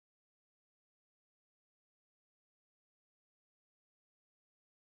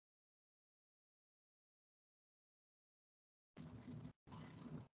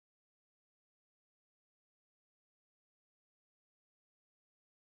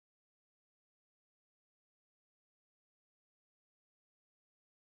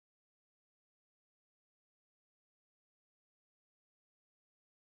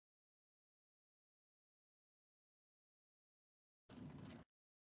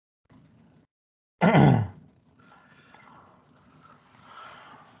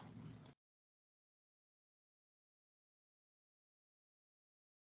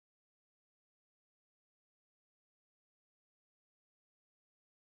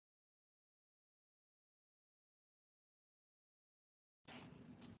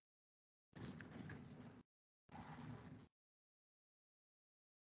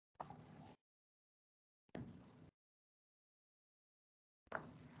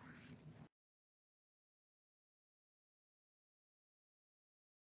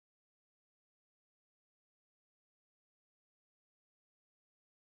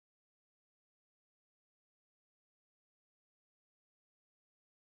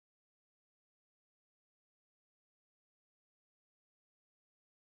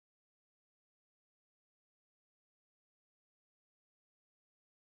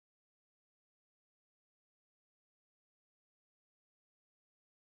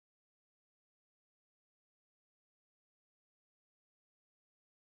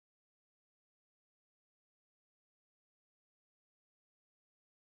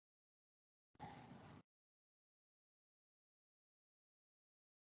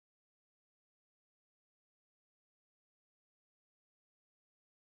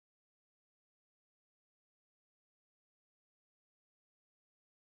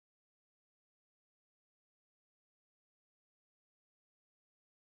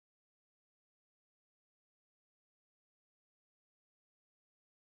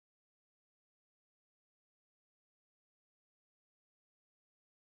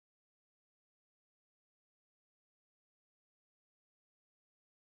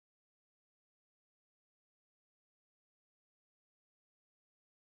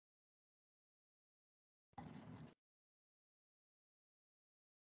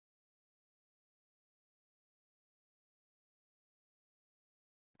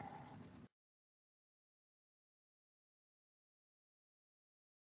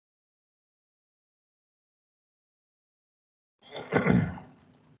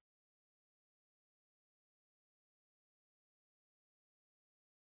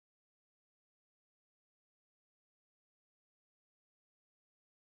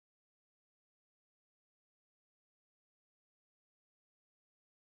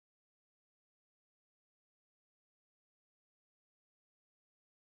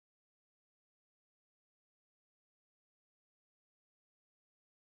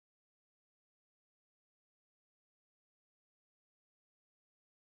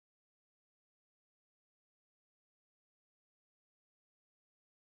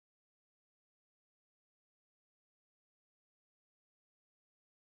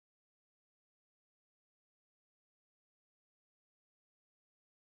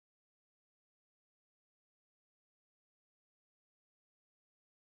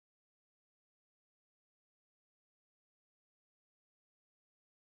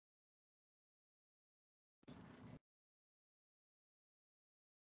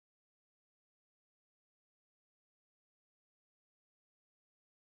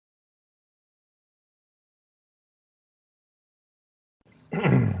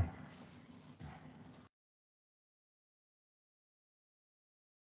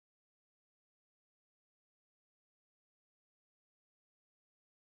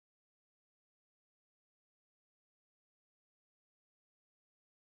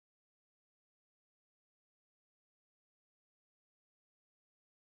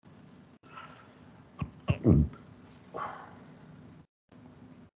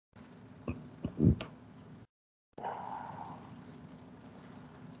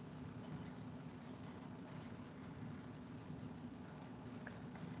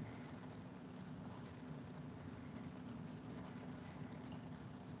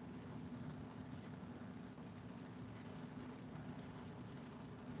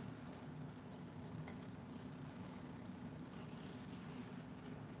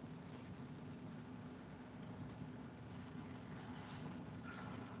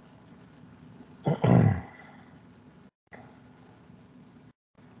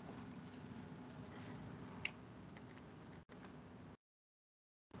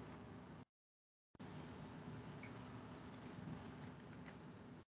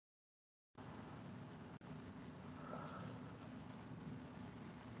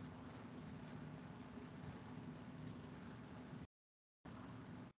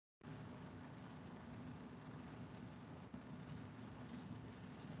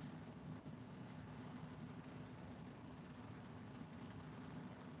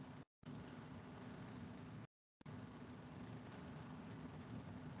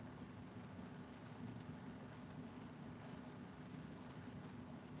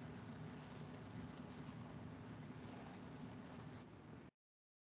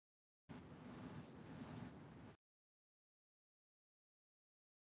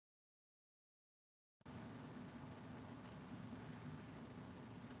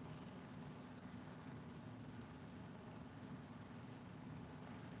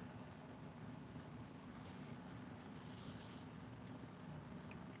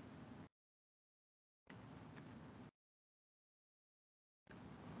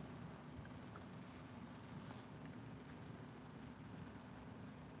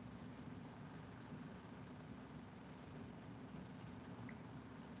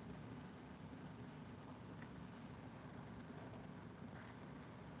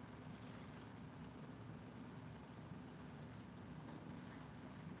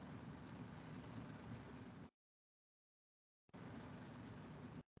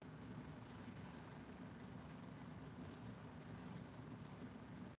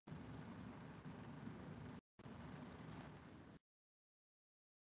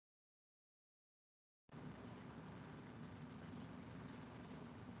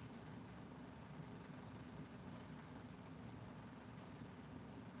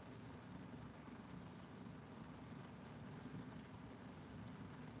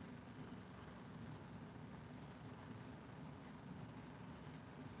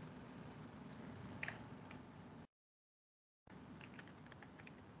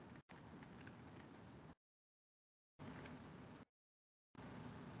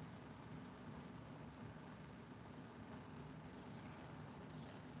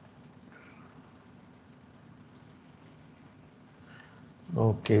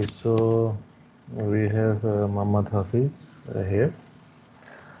Okay, so we have Muhammad Hafiz here.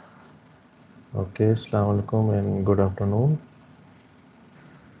 Okay, Assalamu alaikum and good afternoon.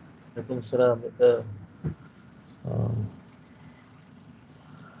 Waalaikumsalam, Doctor. Um,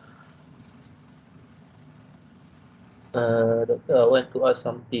 Doctor, I want to ask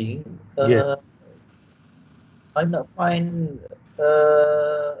something. yes, I not find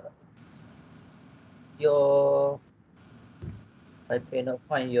Your I cannot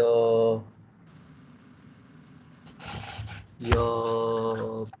find your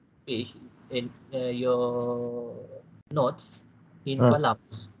page in your notes in Uh,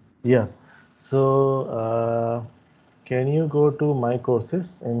 columns. yeah. So, can you go to my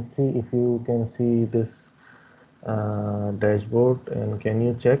courses and see if you can see this dashboard, and can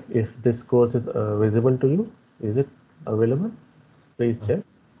you check if this course is visible to you? Is it available? Please Uh, check.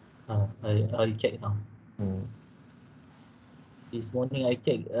 I'll check now. Hmm. This morning I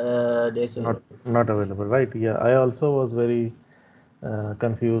check. There's a Not available, right? Yeah, I also was very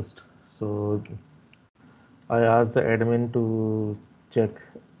confused. So I asked the admin to check,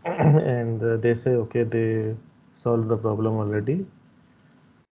 and they say okay, they solved the problem already.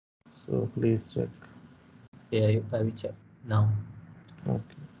 So please check. yeah. I will check now.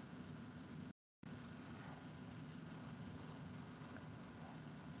 Okay.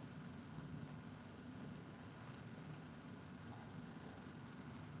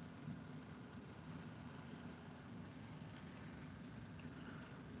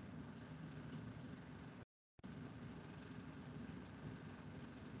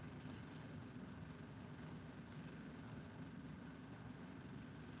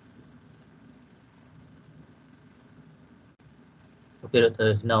 Okay, doctor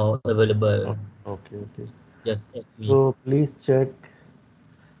is now available. Okay. Okay. Just add me. So please check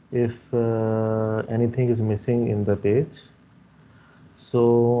if anything is missing in the page. So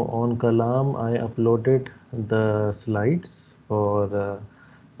on Kalam, I uploaded the slides for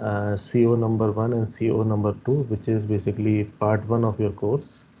CO number 1 and CO number 2, which is basically part 1 of your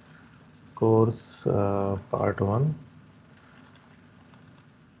course. Part 1.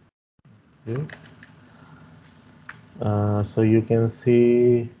 Okay. So you can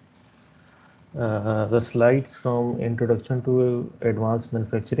see the slides from introduction to advanced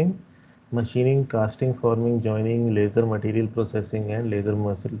manufacturing, machining, casting, forming, joining, laser material processing, and laser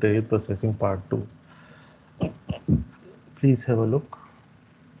material processing part 2. Please have a look.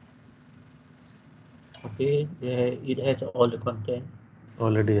 Okay, yeah, it has all the content.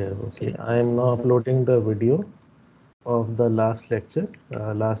 Already have. Okay. See, I am now uploading the video of the last lecture.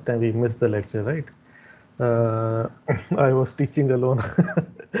 Last time we missed the lecture, right? Uh, I was teaching alone.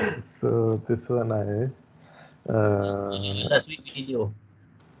 So this one last week video.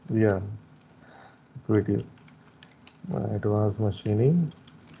 yeah, video. Advanced machining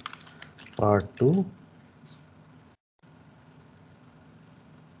part 2.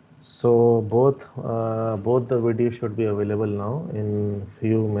 So both the videos should be available now in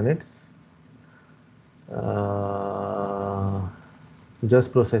few minutes. Uh,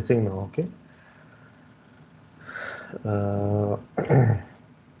 just processing now. Okay. Uh,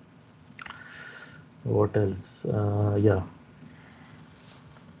 what else? Yeah.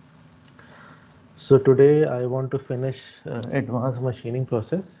 So today I want to finish advanced machining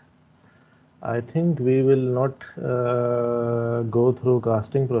process. I think we will not go through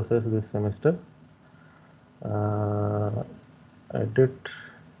casting process this semester. Uh, edit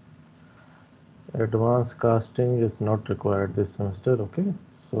advanced casting is not required this semester. Okay,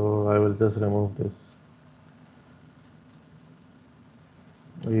 so I will just remove this.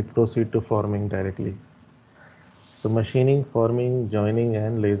 We proceed to forming directly. So machining, forming, joining,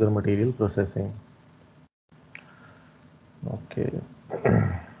 and laser material processing. Okay.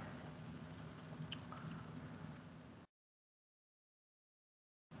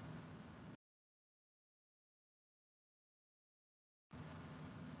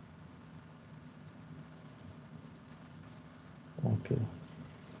 Okay.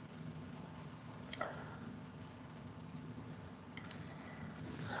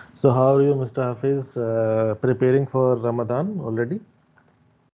 So how are you, Mr. Hafiz? Preparing for Ramadan already?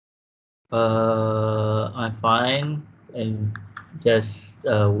 I'm fine and just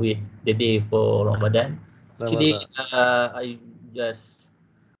wait the day for Ramadan. Actually, Ramadan. I just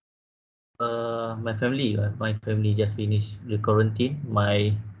my family just finished the quarantine.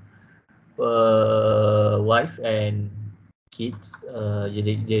 My wife and kids, the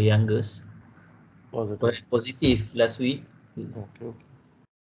youngest, were Positive. positive last week. Okay. Okay.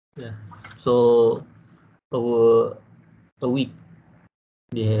 Yeah, so our a week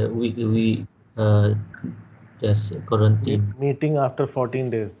we uh, just quarantine Meeting after 14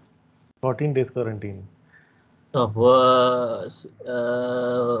 days. 14 days quarantine. of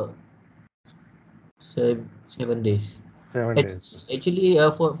 7 days. 7 days. Actually,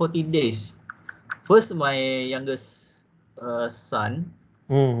 for 14 days. First, my youngest son,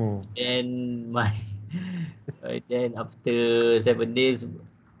 Hmm. then my then after 7 days,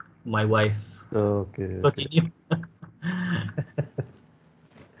 my wife Okay. Okay. continue.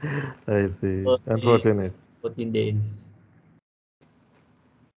 I see. So it's Unfortunate. 14 days.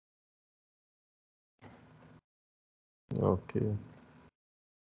 Okay.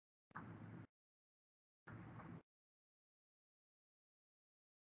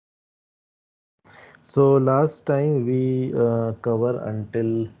 So last time we cover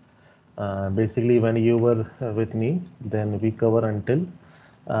until basically when you were with me, then we cover until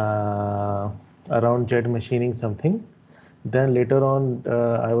uh, around jet machining something. Then later on,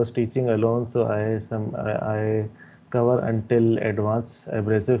 I was teaching alone, so I cover until advanced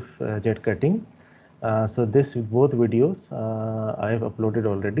abrasive jet cutting. So this both videos I have uploaded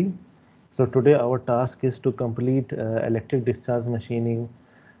already. So today our task is to complete electric discharge machining.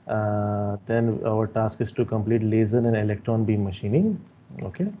 Then our task is to complete laser and electron beam machining.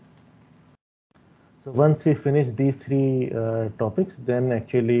 Okay. So once we finish these three topics, then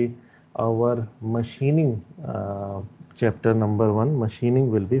actually our machining chapter number one,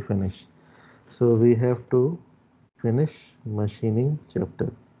 machining will be finished. So we have to finish machining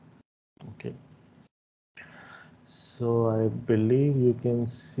chapter. Okay. So I believe you can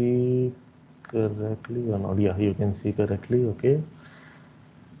see correctly or not. Yeah, you can see correctly. Okay.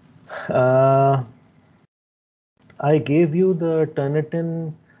 Uh, I gave you the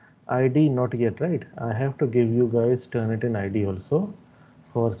Turnitin ID not yet, right? I have to give you guys Turnitin ID also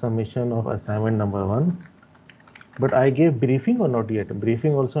for submission of assignment number one. But I gave briefing or not yet?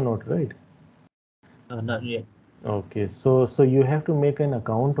 Briefing also not, right? Not yet. Okay, so you have to make an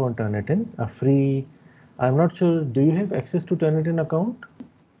account on Turnitin, a free. I'm not sure. Do you have access to Turnitin account?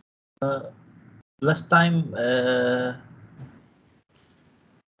 Last time,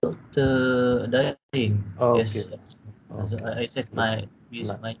 Dr. Daring, yes, Okay, yes. So okay. I set Good. my use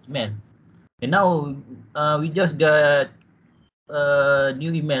Nice. my email, and now we just got a new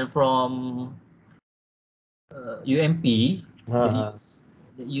email from UMP that Uh-huh.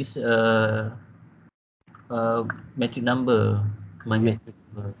 use metric number, my metric Yes.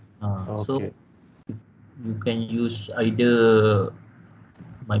 number. So Okay. you can use either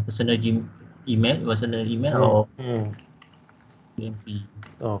my personal email Hmm. or Hmm. UMP.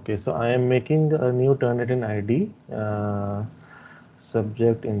 Okay, so I am making a new Turnitin ID.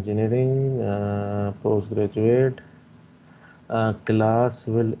 Subject engineering, postgraduate. Class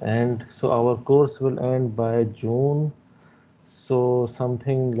will end. So our course will end by June. So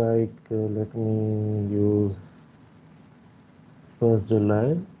something like let me use 1st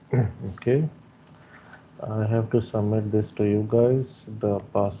July. Okay, I have to submit this to you guys. The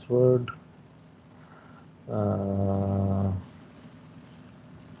password. Uh,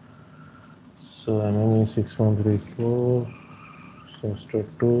 so MME6134 semester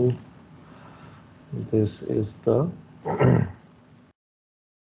 2. This is the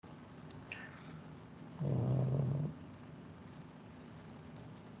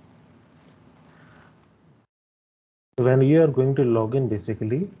when you are going to log in,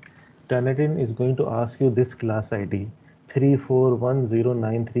 basically Turnitin is going to ask you this class ID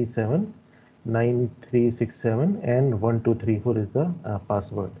 34109379367 and 1234 is the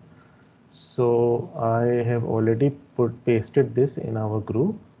password. So I have already pasted this in our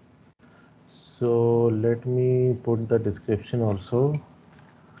group. So let me put the description also.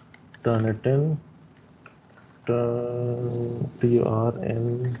 Turnitin, Trnitn,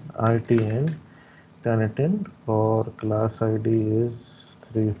 Turnitin for class ID is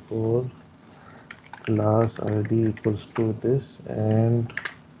 34, class ID equals to this, and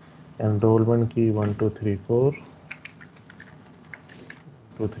enrollment key 1234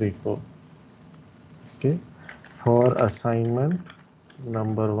 234. Okay, for assignment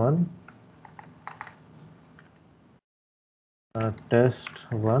number one, test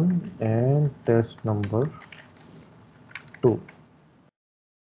one and test number two.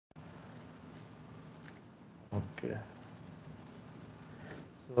 Okay,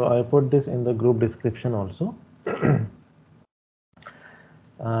 so I put this in the group description also.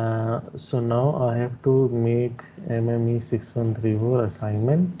 So now I have to make MME6134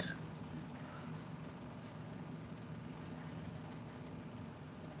 assignment.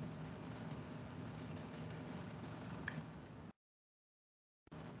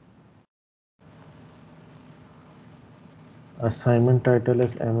 Assignment title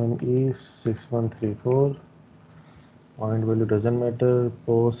is MME6134. Point value doesn't matter.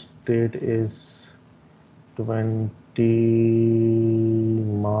 Post date is 20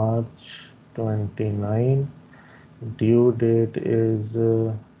 March 29. Due date is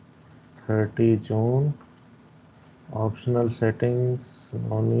 30 June. Optional settings,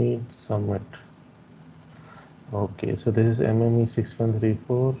 no need, submit. Okay, so this is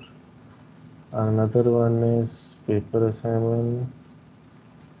MME6134. Another one is paper assignment.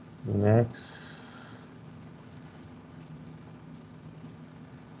 Next.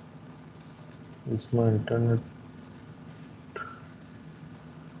 Is my internet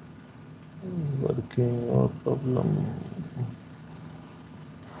working or problem?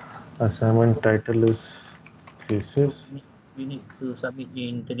 Assignment title is So thesis. we need to submit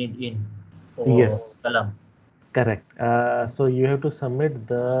in, turn it in for Yes, Kalam. correct. So you have to submit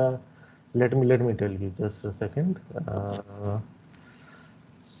the. Let me tell you just a second.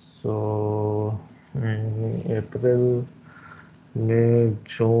 So April, May,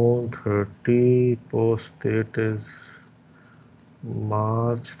 June 30. Post date is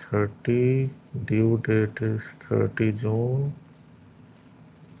March 30. Due date is 30 June.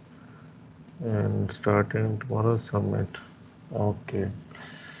 And starting tomorrow submit. Okay,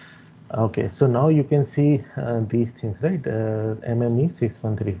 so now you can see these things, right?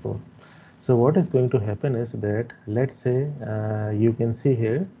 MME6134. So what is going to happen is that, let's say you can see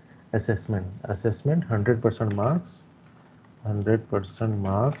here assessment 100% marks, 100%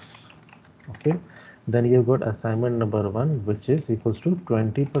 marks. Okay, then you got assignment number 1, which is equals to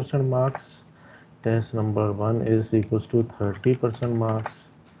 20% marks. Test number 1 is equals to 30% marks,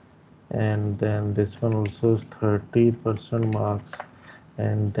 and then this one also is 30% marks,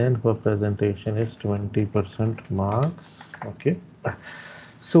 and then for presentation is 20% marks. Okay,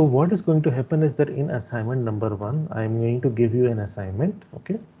 so what is going to happen is that in assignment number 1, I am going to give you an assignment.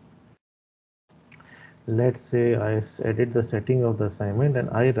 Okay, let's say I edit the setting of the assignment and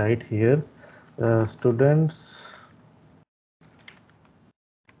I write here students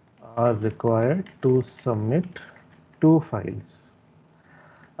are required to submit 2 files.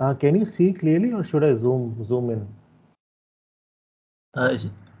 Can you see clearly, or should I zoom in? It's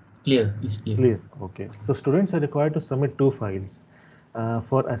clear. It's clear. Clear. Okay. So students are required to submit 2 files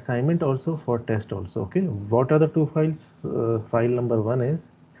for assignment also, for test also. Okay. What are the 2 files? File number 1 is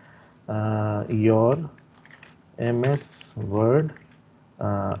your MS Word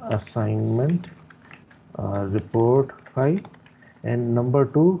assignment report file, and number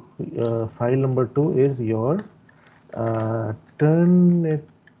 2, file number 2 is your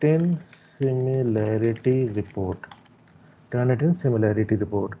Turnitin similarity report. Turnitin similarity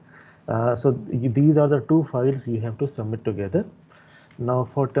report. So these are the 2 files you have to submit together. Now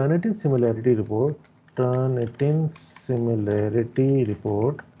for Turnitin similarity report,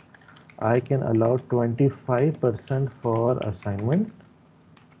 I can allow 25% for assignments,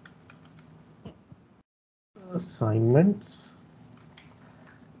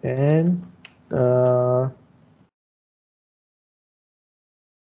 and uh,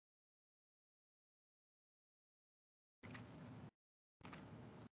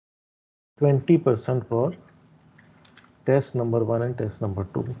 20% for test number 1 and test number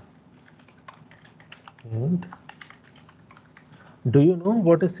 2. And do you know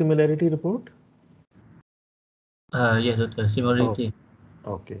what is similarity report? Yes, okay. Similarity.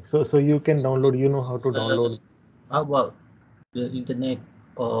 Okay, so you can download, you know how to download. How about the internet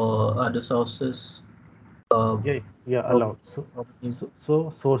or other sources? Yeah, How, allowed. So, how many, so, so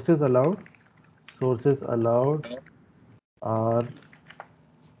sources allowed. Sources allowed are,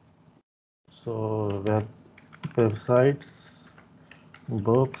 so websites,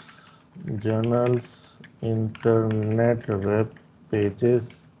 books, journals, internet web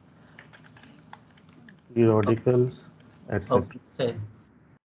pages, how, periodicals, how etc. many percent?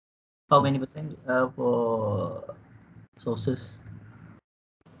 How many percent for sources?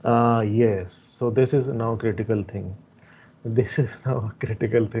 Yes, so this is now critical thing. This is now a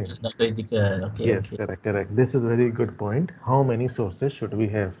critical thing. Not critical. Okay, Yes, okay. correct. This is very good point. How many sources should we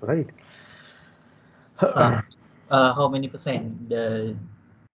have, right? Uh, how many percent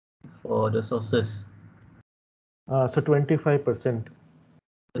for the sources? So 25%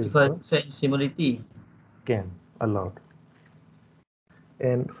 is the 35% similarity. can allowed,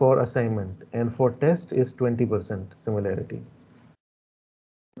 and for assignment, and for test is 20% similarity.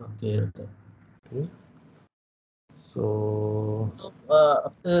 Okay, okay. Okay. So So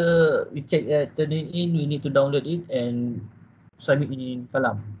after we check turn it in, we need to download it and submit in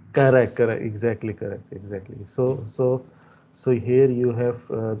Kalam. correct, exactly. So here you have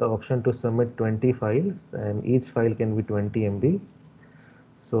the option to submit 20 files, and each file can be 20 MB.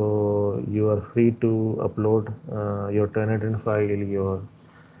 So you are free to upload your Turnitin file, your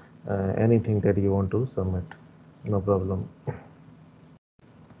anything that you want to submit, no problem.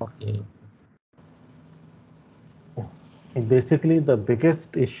 Okay. Basically the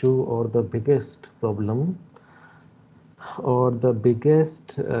biggest issue, or the biggest problem, or the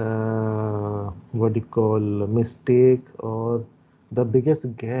biggest what do you call mistake, or the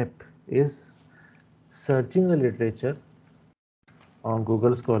biggest gap is searching a literature on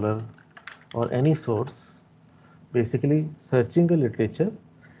Google Scholar or any source, basically searching the literature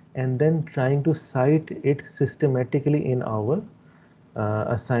and then trying to cite it systematically in our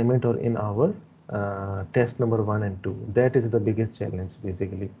assignment or in our test number 1 and 2. That is the biggest challenge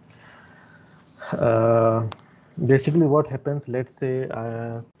basically. Uh, Basically what happens, let's say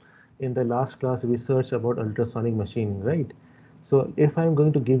in the last class we searched about ultrasonic machine, right? So if I'm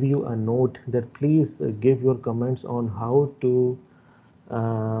going to give you a note that please give your comments on how to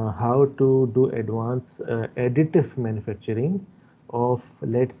do advanced additive manufacturing of,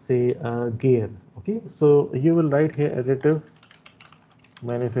 let's say, a gear. Okay, so you will write here additive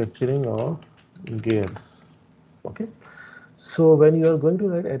manufacturing of gears. Okay, so when you are going to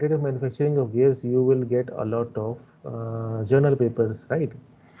write additive manufacturing of gears, you will get a lot of journal papers, right?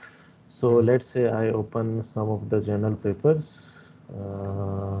 So let's say I open some of the journal papers.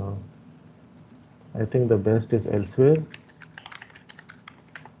 I think the best is elsewhere.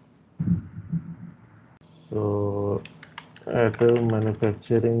 So additive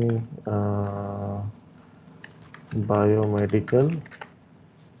manufacturing, biomedical.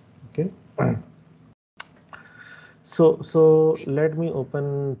 Okay. So let me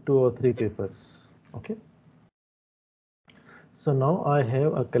open 2 or 3 papers. Okay. So now I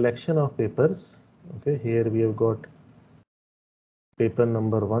have a collection of papers. Okay, here we have got paper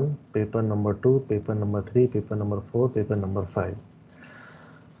number 1, paper number 2, paper number 3, paper number 4, paper number 5.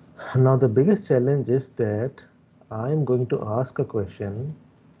 Now the biggest challenge is that I am going to ask a question.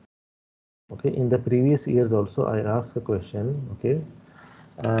 Okay, in the previous years also I asked a question. Okay,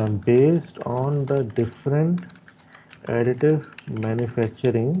 based on the different additive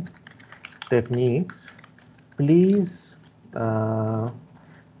manufacturing techniques, please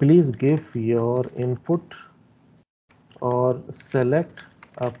please give your input or select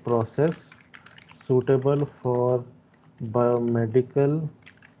a process suitable for biomedical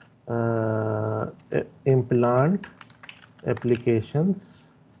implant applications,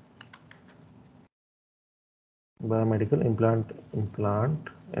 biomedical implant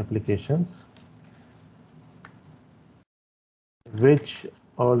applications, which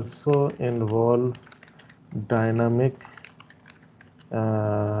also involve dynamic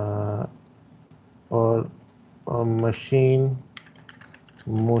uh, or machine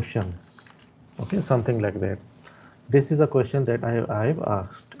motions. Okay, something like that. This is a question that I've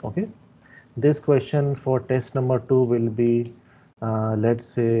asked. Okay, this question for test number 2 will be let's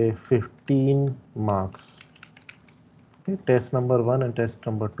say 15 marks. Okay, test number 1 and test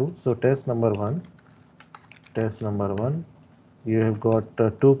number 2. So test number 1, you have got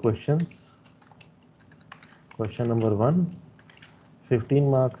 2 questions. Question number 1, 15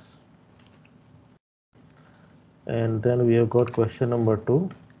 marks, and then we have got question number 2,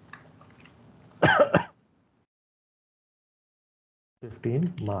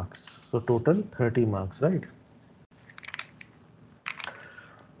 15 marks. So total 30 marks, right?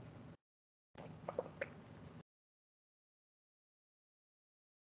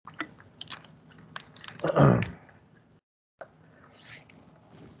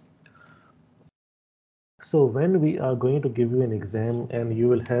 So when we are going to give you an exam and you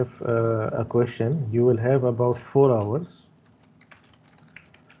will have a question, you will have about 4 hours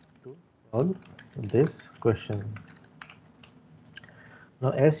to solve this question.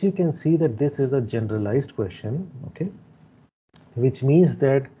 Now, as you can see that this is a generalized question, okay, which means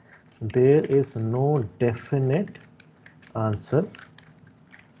that there is no definite answer.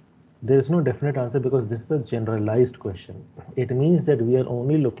 There is no definite answer because this is a generalized question. It means that we are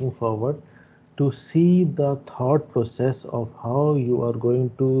only looking forward to see the thought process of how you are going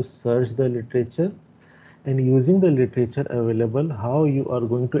to search the literature, and using the literature available, how you are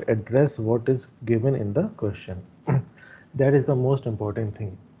going to address what is given in the question. That is the most important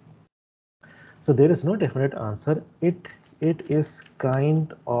thing. So there is no definite answer. It is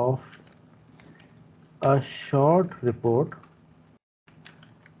kind of a short report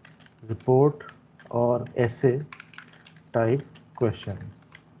or essay type question.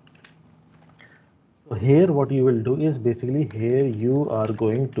 So here what you will do is basically here you are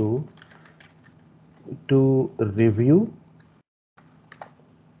going to review,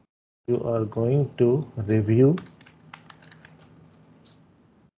 you are going to review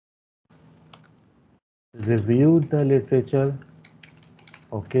the literature,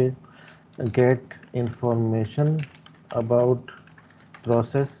 okay, get information about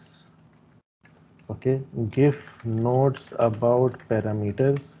process, okay, give notes about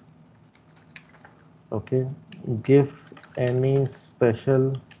parameters, okay, give any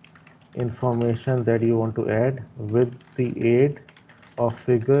special information that you want to add with the aid of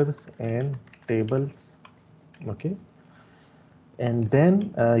figures and tables, okay. and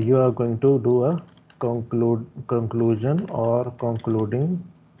then you are going to do a conclusion or concluding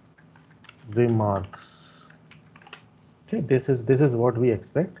remarks. Okay, this is what we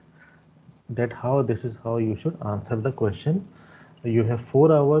expect, that how this is how you should answer the question. You have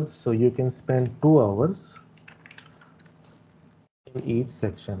 4 hours, so you can spend 2 hours in each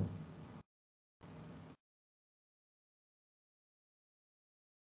section.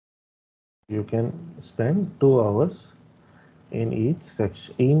 You can spend 2 hours in each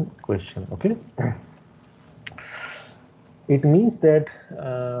section in question. Okay. It means that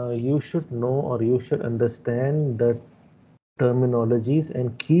you should know or you should understand the terminologies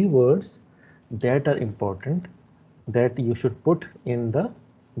and keywords that are important, that you should put in the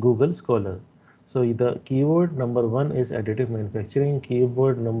Google Scholar. So the keyword number 1 is additive manufacturing,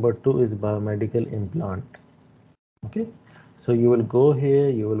 keyword number 2 is biomedical implant. Okay, so you will go here,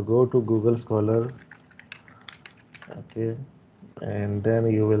 you will go to Google Scholar. Okay, and then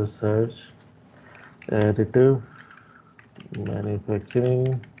you will search additive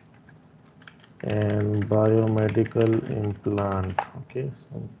manufacturing and biomedical implant. Okay,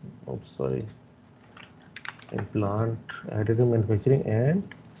 so oops, sorry, implant, additive manufacturing and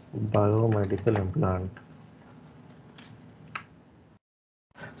biomedical implant.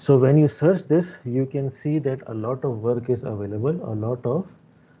 So when you search this, you can see that a lot of work is available, a lot of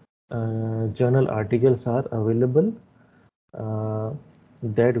journal articles are available uh,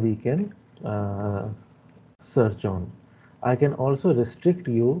 that we can search on. I can also restrict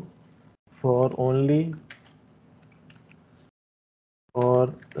you for only for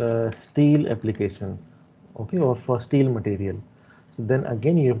steel applications, okay, or for steel material. So then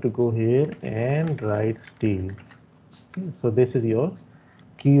again you have to go here and write steel. Okay, so this is your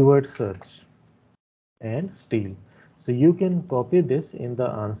keyword search and steel. So you can copy this in the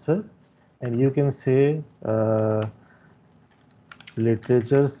answer and you can say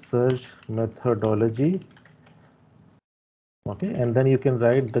literature search methodology. Okay, and then you can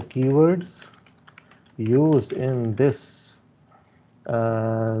write the keywords used in this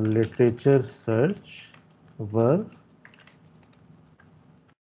literature search were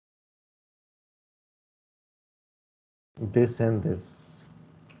this and this.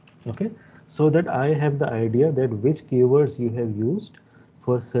 Okay, so that I have the idea that which keywords you have used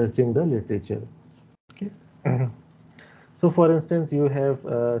for searching the literature. Okay. So for instance, you have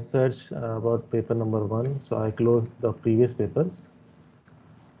searched about paper number 1, so I closed the previous papers.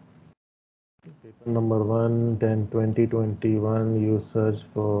 Paper number 1, then 2021 you search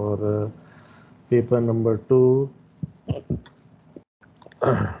for paper number 2,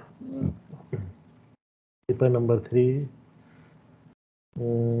 paper number 3,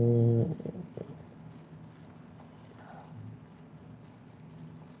 mm,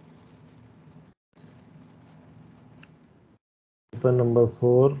 paper number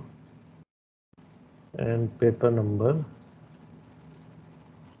 4, and paper number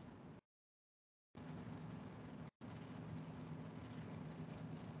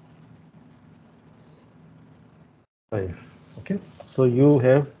 5. Okay, so you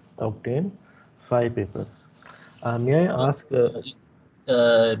have obtained 5 papers. May I ask,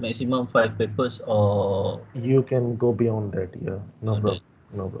 Maximum 5 papers or you can go beyond that, yeah, no that? problem,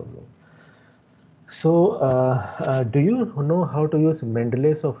 no problem. So, do you know how to use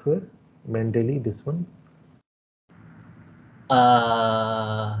Mendeley software? Mendeley, this one?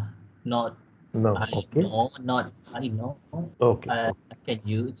 Not No, I okay, know, not I know. okay, I can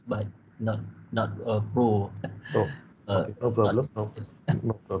use, but not pro. okay, okay, no Not problem,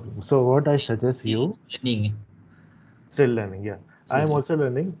 no problem. So, what I suggest still you, learning. still learning, yeah. I Still am learning. also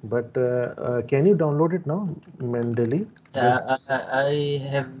learning, but can you download it now? Mendeley, just I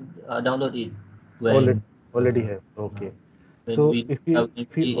have downloaded it already, when already uh, have. uh, Okay. So, when if you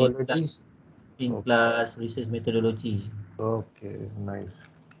we already, in okay, class research methodology. okay, nice.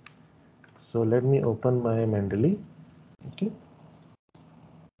 So, let me open my Mendeley. Okay.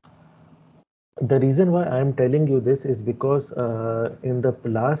 The reason why I am telling you this is because in the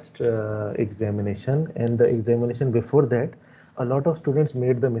last examination and the examination before that, a lot of students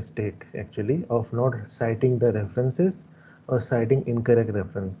made the mistake actually of not citing the references or citing incorrect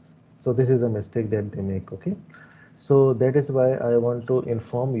reference. So this is a mistake that they make. Okay. So that is why I want to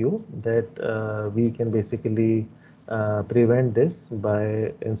inform you that we can basically prevent this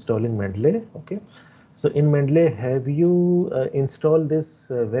by installing Mendeley. Okay. So in Mendeley, have you installed this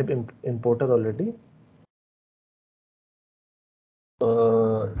web importer already?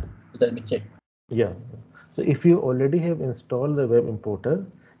 Uh, Let me check. Yeah. So if you already have installed the web importer,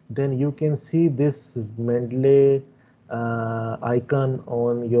 then you can see this Mendeley icon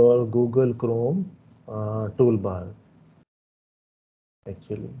on your Google Chrome toolbar.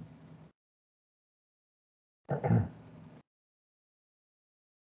 actually.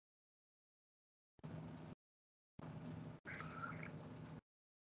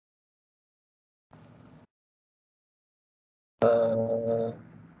 Uh,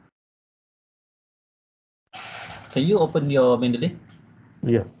 can you open your Mendeley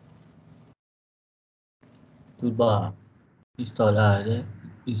Yeah, toolbar? Install.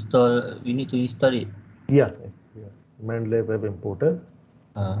 Install. We need to install it. yeah, yeah. Mendeley Web Importer.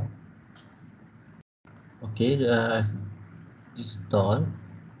 Uh, okay. I've installed.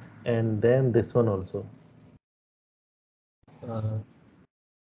 And then this one also. Uh,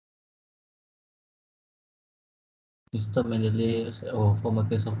 install Mendeley. Oh, for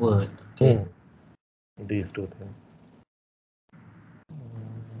Microsoft Word. Okay. Hmm. These two things.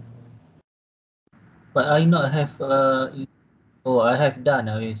 But I not have. Oh, I have done.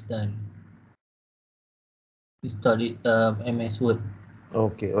 I is done. Install it. MS Word.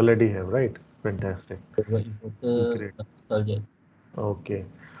 Okay, already have, right? Fantastic. Word importer. Great. Install it. Okay.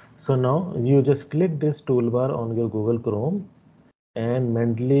 So now you just click this toolbar on your Google Chrome and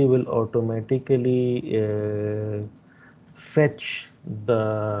Mendeley will automatically fetch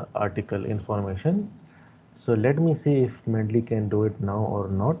the article information. So let me see if Mendeley can do it now or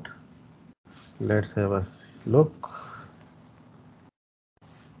not. Let's have a look.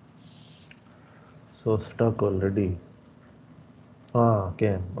 So stuck already.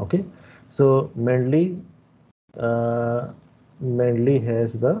 Can. Okay. So uh, Mendeley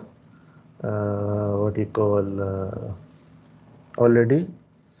has the what you call already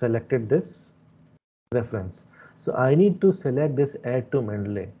selected this reference. So I need to select this add to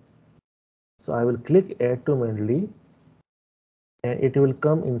Mendeley. So I will click add to Mendeley and it will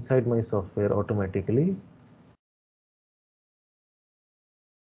come inside my software automatically.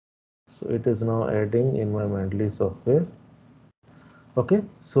 So it is now adding in my Mendeley software. Okay,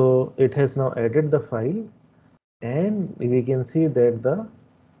 so it has now added the file and we can see that the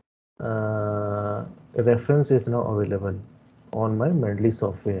reference is now available on my Mendeley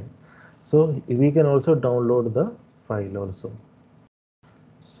software. So we can also download the file also.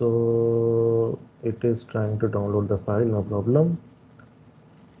 So it is trying to download the file, no problem.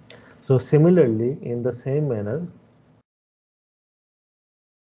 So similarly, in the same manner,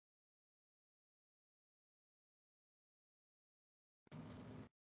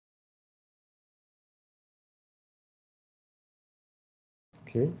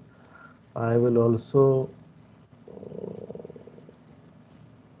 okay, I will also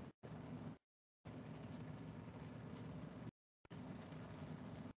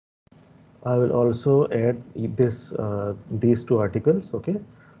add this these two articles. Okay,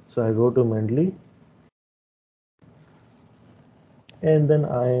 so I go to Mendeley and then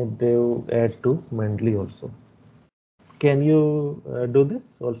I do add to Mendeley also. Can you do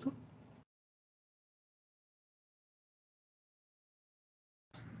this also?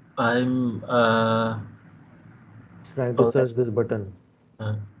 I'm Trying to alright. search this button.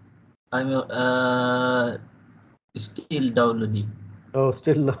 Uh, I'm still downloading. Oh,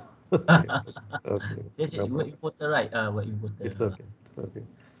 still no. Okay, okay, Yes, no word problem. importer, right? Word importer. It's okay. It's okay.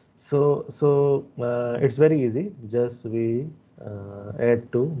 So it's very easy. Just we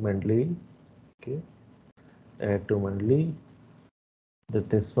add to Mendeley. Okay, add to Mendeley.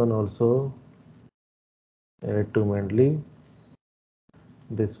 This one also add to Mendeley.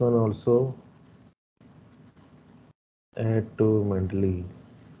 This one also add to Mendeley.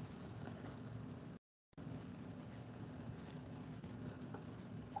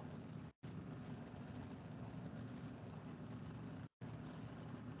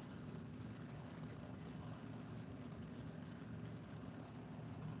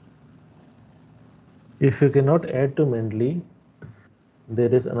 If you cannot add to Mendeley,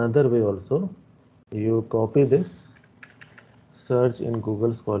 there is another way also. You copy this, search in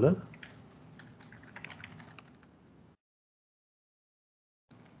Google Scholar,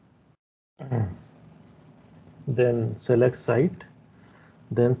 then select site,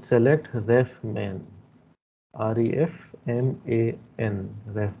 then select refman, refman,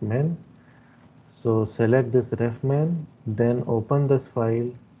 refman. So select this refman, then open this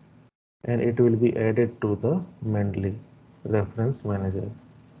file and it will be added to the Mendeley reference manager.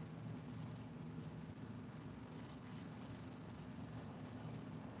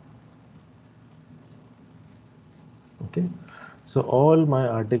 Okay, so all my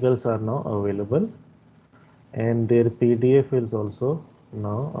articles are now available and their PDF is also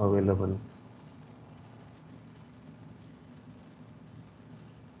now available.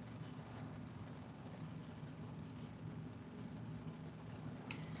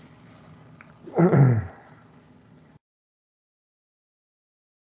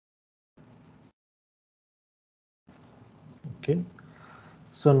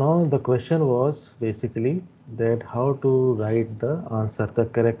 So now the question was basically that how to write the answer the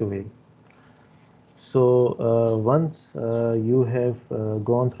correct way. So once you have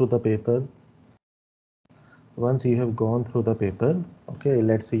gone through the paper, okay,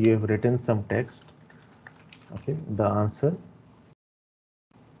 let's say you have written some text, okay, the answer.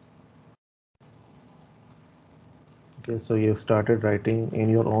 Okay, so you've started writing in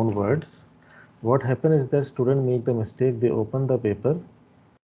your own words. What happens is that student make the mistake, they open the paper.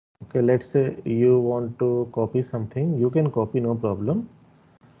 Okay, let's say you want to copy something, you can copy, no problem.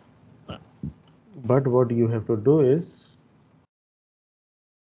 But what you have to do is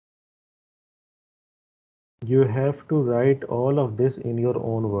you have to write all of this in your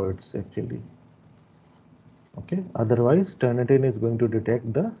own words actually. Okay, otherwise Turnitin is going to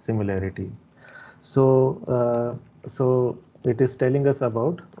detect the similarity. So it is telling us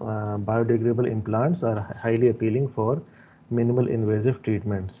about biodegradable implants are highly appealing for minimal invasive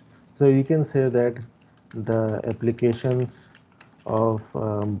treatments. So you can say that the applications of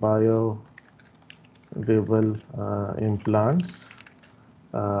biodegradable implants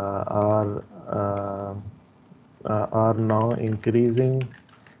are now increasing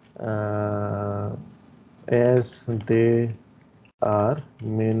uh, as they are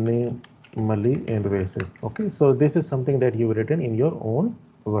minimally invasive. Okay, so this is something that you've written in your own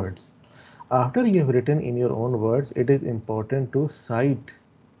words. After you have written in your own words, it is important to cite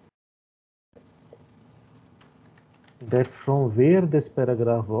that from where this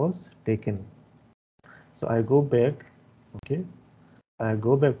paragraph was taken. So I go back, okay, I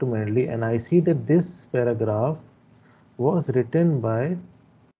go back to Manley and I see that this paragraph was written by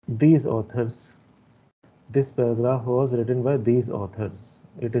these authors. This paragraph was written by these authors.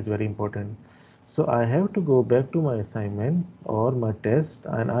 It is very important. So I have to go back to my assignment or my test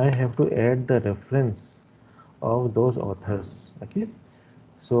and I have to add the reference of those authors. Okay.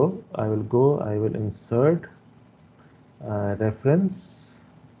 So I will go, I will insert reference.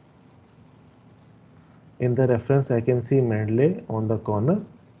 In the reference, I can see Mendley on the corner.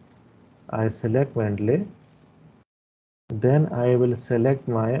 I select Mendley. Then I will select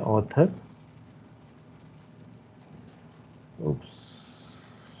my author. Oops.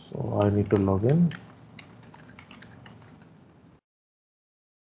 So I need to log in.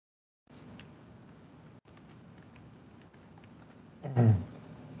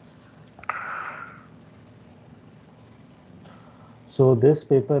 So this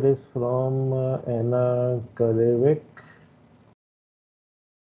paper is from Anna Kalevich.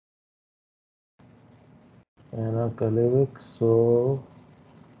 So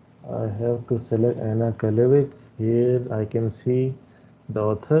I have to select Anna Kalevich. Here I can see the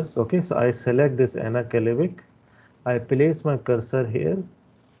authors. Okay, so I select this Anna Kalevich. I place my cursor here.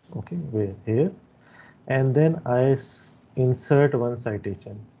 Okay, wait here, and then I insert one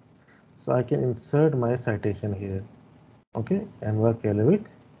citation. So I can insert my citation here. Okay, Anna Kalevich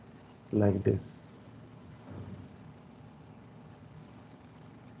like this.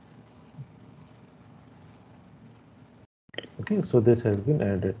 Okay, so this has been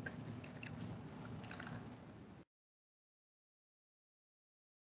added.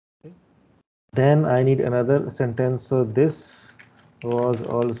 Then I need another sentence. So this was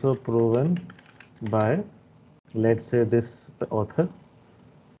also proven by, let's say, this author.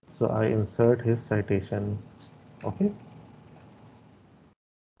 So I insert his citation. Okay.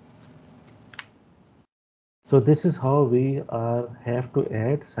 So this is how we have to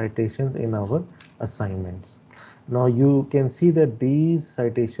add citations in our assignments. Now you can see that these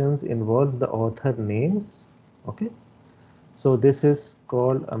citations involve the author names. Okay. So this is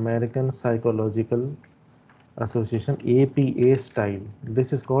called American Psychological Association APA style.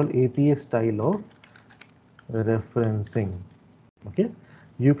 This is called APA style of referencing. Okay,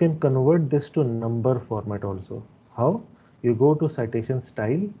 you can convert this to number format also. How? You go to citation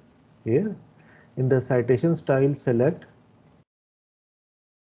style here. In the citation style, select,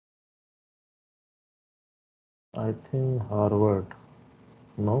 I think Harvard,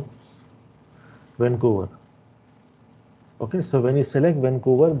 no, Vancouver. Okay, so when you select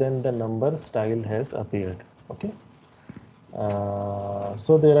Vancouver, then the number style has appeared. Okay,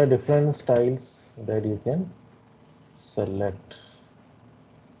 so there are different styles that you can select.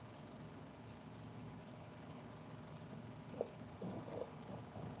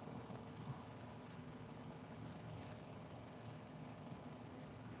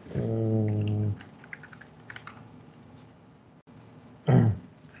 Mm,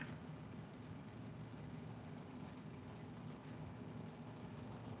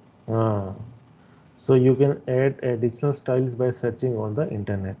 ah, so you can add additional styles by searching on the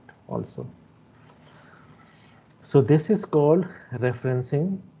internet also. So this is called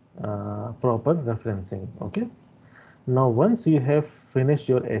referencing, proper referencing. Okay. Now once you have finished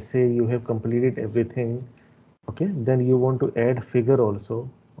your essay, you have completed everything. Okay, then you want to add figure also.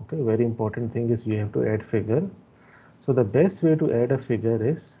 Okay, very important thing is you have to add figure. So the best way to add a figure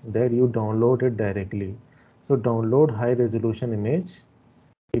is that you download it directly. So download high resolution image.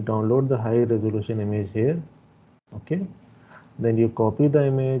 You download the high resolution image here. Okay, then you copy the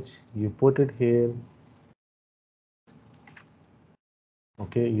image, you put it here.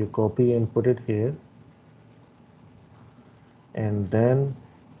 Okay, you copy and put it here, and then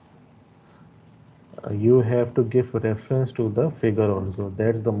you have to give reference to the figure also.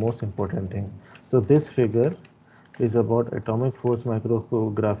 That's the most important thing. So this figure is about atomic force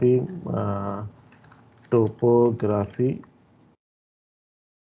micrography, topography,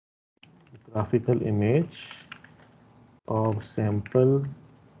 graphical image of sample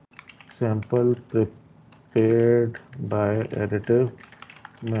prepared by additive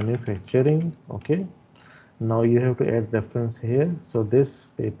manufacturing. Okay, now you have to add reference here. So this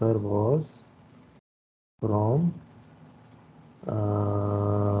paper was from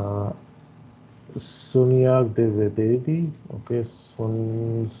Sunyag Devi. Okay,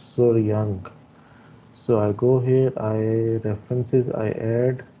 Suryang. So I go here, I references, I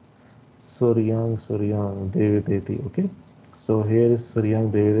add Suryang Devi. Okay, so here is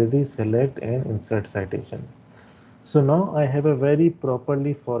Suryang Devi. Select and insert citation. So now I have a very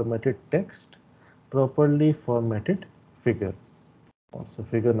properly formatted text, properly formatted figure. Also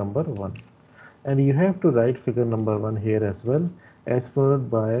figure number 1. And you have to write figure number 1 here as well, as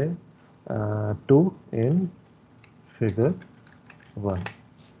followed by 2 in figure 1.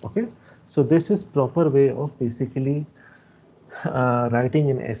 Okay, so this is proper way of basically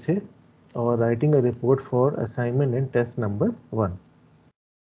writing an essay or writing a report for assignment in test number 1.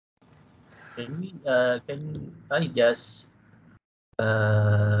 Can I just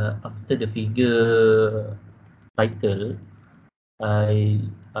after the figure title, I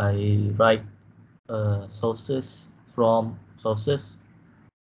write sources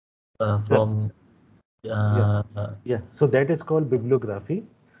Yeah, from yeah, uh, yeah. So that is called bibliography.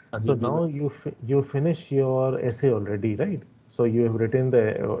 So now bibliography. you finish your essay already, right? So you have written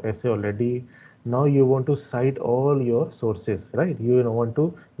the essay already. Now you want to cite all your sources, right? You want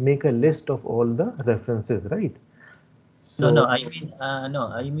to make a list of all the references, right? No, So, no, I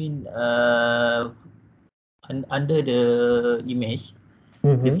mean under the image, the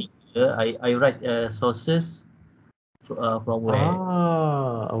mhm. figure, I write sources from where.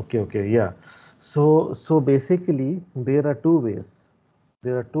 Okay, yeah. So basically, there are two ways.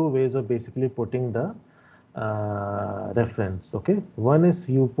 There are two ways of basically putting the reference. Okay, one is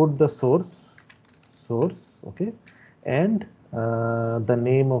you put the source. Okay, and the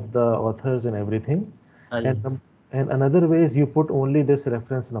name of the authors and everything, and Yes. and another way is you put only this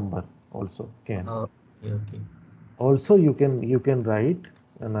reference number also can. Oh, okay, okay. Also, you can write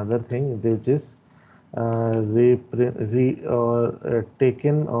another thing which is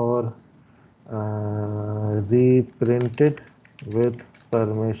taken or reprinted with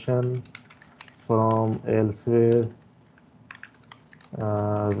permission from elsewhere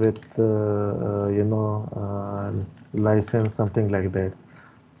with license, something like that.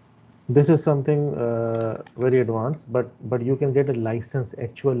 This is something very advanced, but you can get a license,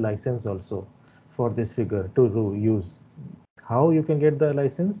 actual license also for this figure to use. How you can get the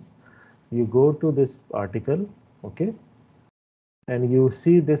license? You go to this article, okay, and you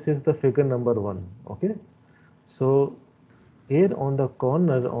see this is the figure number 1. Okay, so here on the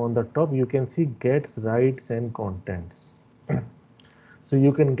corner on the top you can see gets rights and contents. So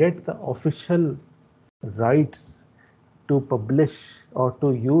you can get the official rights to publish or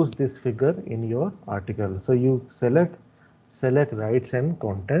to use this figure in your article. So you select rights and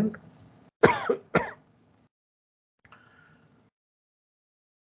content.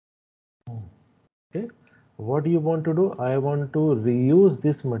 Okay, what do you want to do? I want to reuse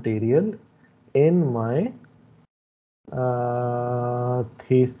this material in my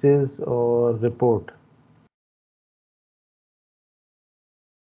thesis or report.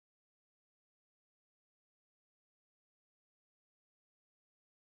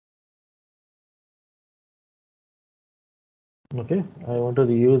 Okay, I want to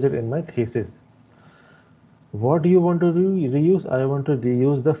reuse it in my thesis. What do you want to reuse? I want to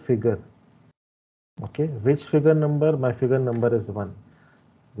reuse the figure. Okay, which figure number? My figure number is 1.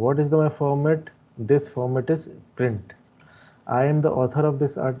 What is my format? This format is print. I am the author of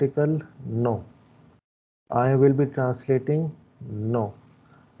this article? No. I will be translating? No.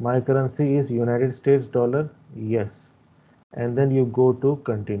 My currency is United States dollar? Yes. And then you go to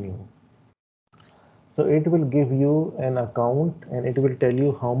continue. So it will give you an account and it will tell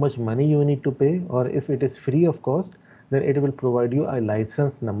you how much money you need to pay, or if it is free of cost, then it will provide you a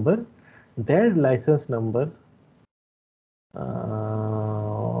license number. That license number,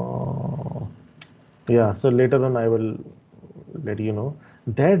 yeah, so later on I will let you know.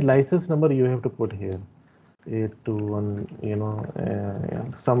 That license number you have to put here, 821,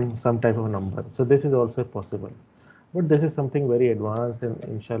 yeah, some type of number. So this is also possible. But this is something very advanced, and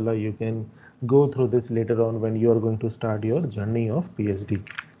inshallah you can go through this later on when you are going to start your journey of PhD.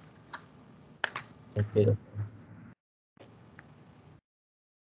 Okay, doctor.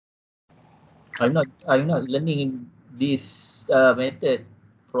 I'm not learning this method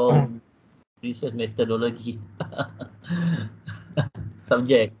from research methodology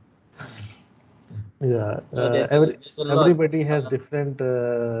subject. Yeah, So there's a lot. everybody has different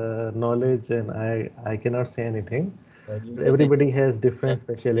knowledge, and I cannot say anything. You But guys have everybody has different added,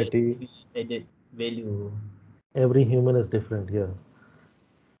 specialty. added value. Every human is different here.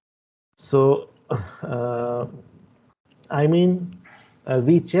 So, uh, I mean,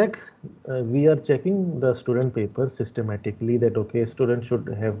 we are checking the student paper systematically that okay, student should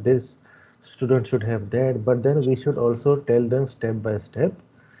have this, student should have that, but then we should also tell them step by step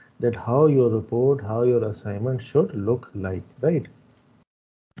that how your report, how your assignment should look like, right?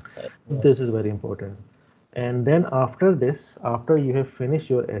 Yeah. This is very important. And then after this, after you have finished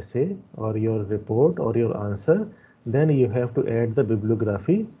your essay or your report or your answer, then you have to add the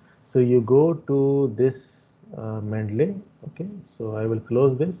bibliography. So you go to this Mendeley. Okay, so I will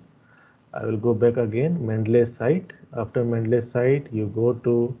close this. I will go back again, Mendeley site. After Mendeley site, you go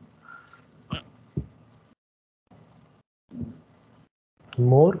to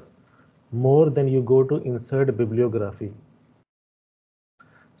more, then you go to insert bibliography.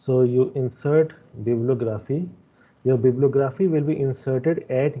 So you insert bibliography. Your bibliography will be inserted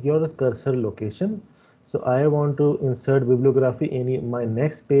at your cursor location. So I want to insert bibliography in my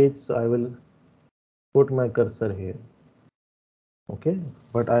next page. So I will put my cursor here. Okay,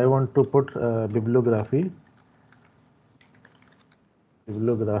 but I want to put bibliography.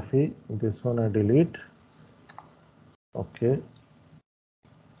 This one I delete. Okay,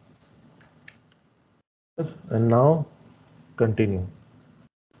 and now continue.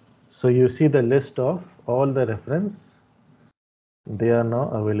 So you see the list of all the reference. They are now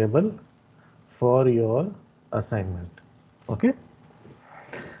available for your assignment. Okay,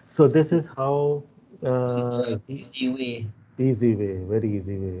 so this is how This is uh, a easy way. easy way, very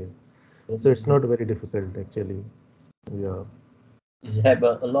easy way. Very So it's easy. not very difficult actually. Yeah. It's have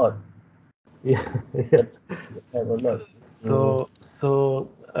a lot. Yeah. Yeah. But have a lot. So So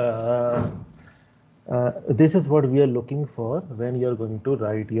this is what we are looking for when you are going to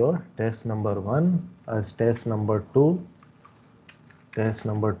write your test number one as test number two,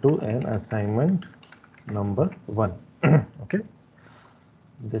 and assignment number one. Okay,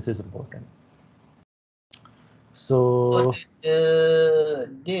 this is important. what So is the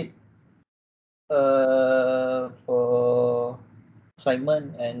date for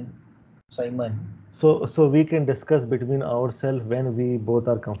Simon and Simon? so we can discuss between ourselves when we both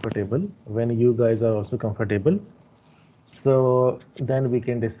are comfortable, when you guys are also comfortable. So then we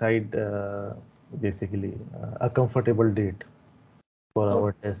can decide basically a comfortable date for Oh,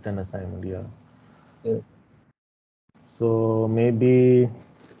 our test and assignment. Yeah. okay. So maybe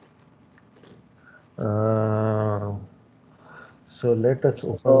uh, so let us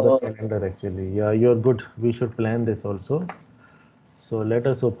open the So calendar actually. Yeah, you're good. We should plan this also. So let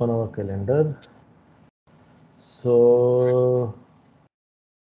us open our calendar. So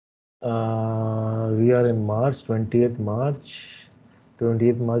we are in March, 20th March,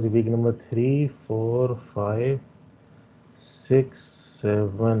 20th March, week number 3, 4, 5, 6,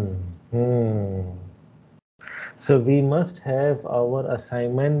 7. So we must have our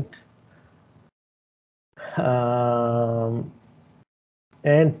assignment um,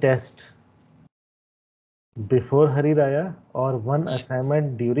 and test before Hari Raya, or one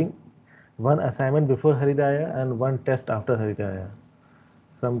assignment before Hari Raya and one test after Hari Raya,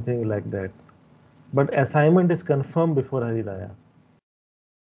 something like that. But assignment is confirmed before Hari Raya.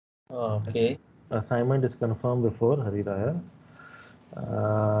 okay. Assignment is confirmed before Hari Raya.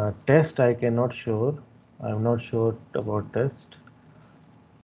 Test I cannot sure. I'm not sure about test,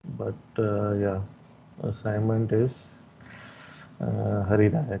 but yeah, assignment is Hari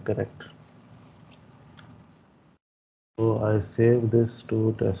Raya, correct. So I save this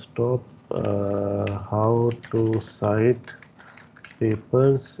to desktop. How to cite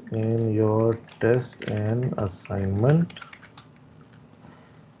papers in your test and assignment.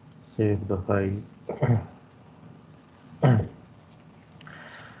 Save the file.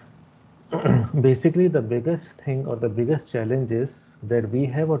 Basically, the biggest thing or the biggest challenge is that we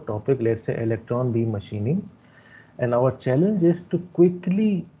have a topic, let's say electron beam machining, and our challenge is to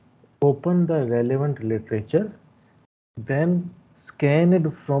quickly open the relevant literature, then scan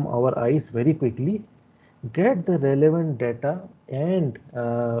it from our eyes very quickly, get the relevant data and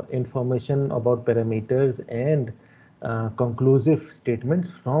information about parameters and conclusive statements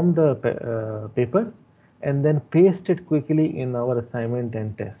from the paper, and then paste it quickly in our assignment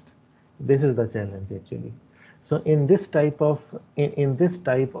and test. This is the challenge actually. So in this type of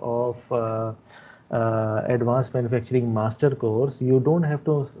advanced manufacturing master course, you don't have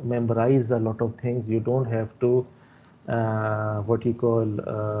to memorize a lot of things. You don't have to what you call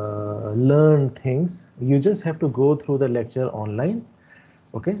learn things. You just have to go through the lecture online.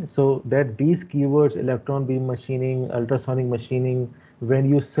 Okay, so that these keywords, electron beam machining, ultrasonic machining, when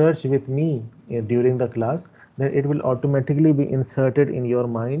you search with me during the class, then it will automatically be inserted in your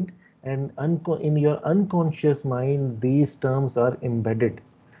mind, and in your unconscious mind these terms are embedded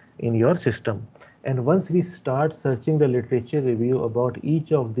in your system. And once we start searching the literature review about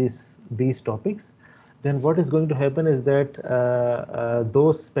each of these topics, then what is going to happen is that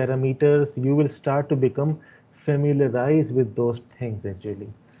those parameters, you will start to become familiarized with those things actually.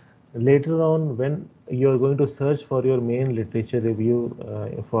 Later on, when you're going to search for your main literature review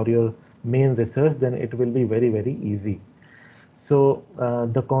for your main research, then it will be very very easy. So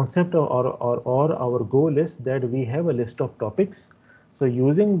the concept or our goal is that we have a list of topics. So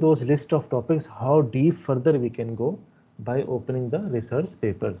using those list of topics, how deep further we can go by opening the research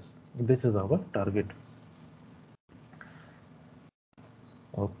papers. This is our target.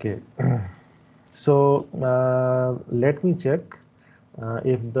 Okay. So let me check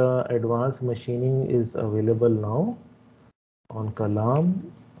if the advanced machining is available now on Kalam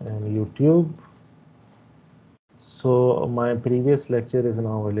and YouTube. So my previous lecture is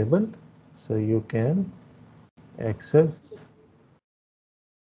now available, so you can access.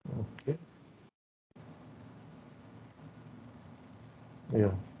 Okay,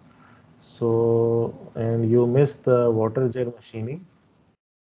 yeah. So, and you missed the water jet machining.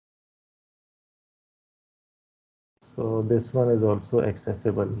 So this one is also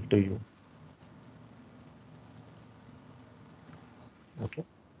accessible to you. Okay.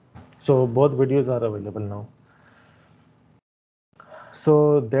 So both videos are available now.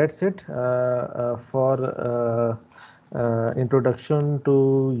 So that's it for introduction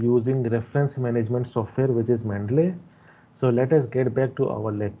to using reference management software, which is Mendeley. So let us get back to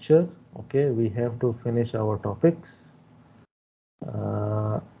our lecture. Okay, we have to finish our topics.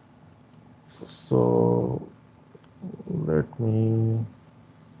 Uh, so let me.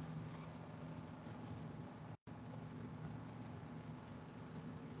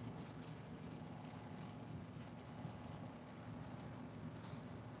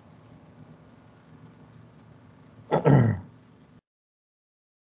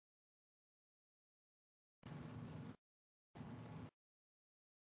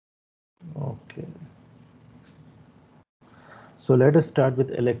 Okay. So let us start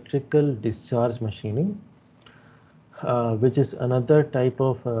with electrical discharge machining, which is another type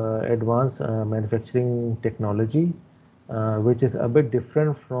of advanced manufacturing technology, which is a bit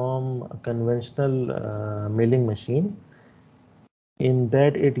different from a conventional milling machine, in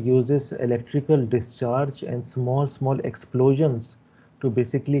that it uses electrical discharge and small explosions to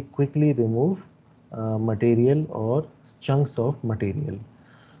basically quickly remove material or chunks of material.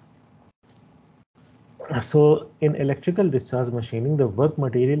 So in electrical discharge machining, the work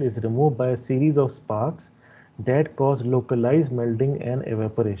material is removed by a series of sparks that cause localized melting and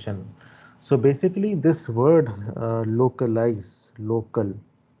evaporation. So basically this word local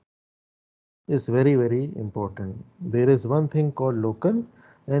is very very important. There is one thing called local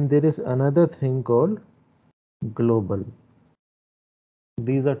and there is another thing called global.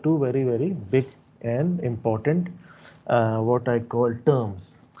 These are two very very big and important what I call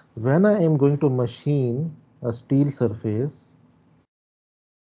terms. When I am going to machine a steel surface,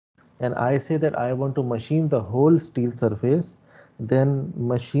 and I say that I want to machine the whole steel surface, then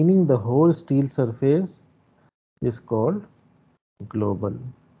machining the whole steel surface is called global.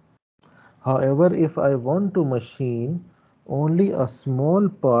 However, if I want to machine only a small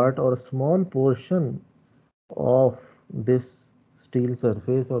part or small portion of this steel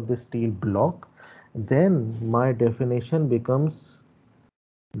surface or this steel block, then my definition becomes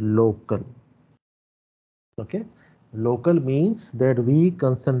local. Okay, local means that we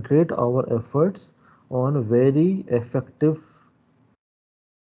concentrate our efforts on very effective,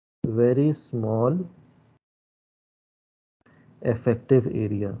 very small effective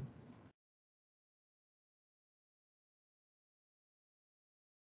area.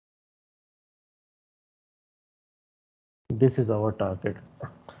 This is our target.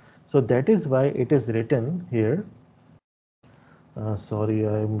 So that is why it is written here. Sorry,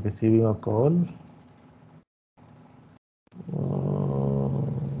 I am receiving a call.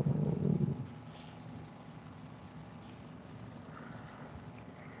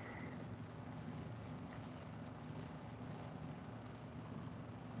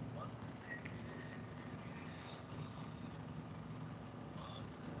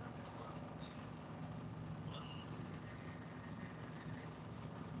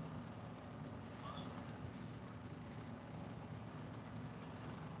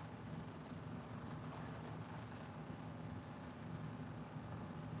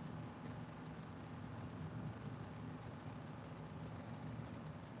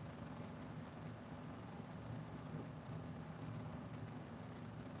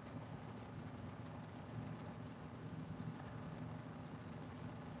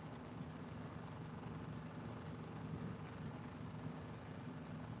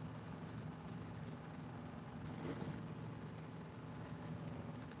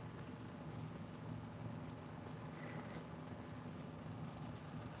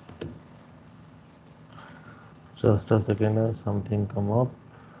 Just a second, something come up.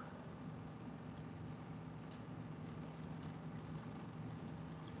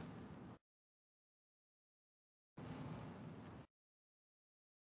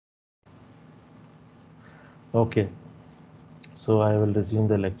 Okay, so I will resume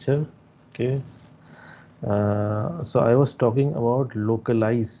the lecture. Okay, so I was talking about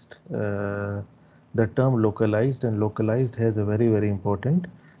localized. The term localized, and localized has a very important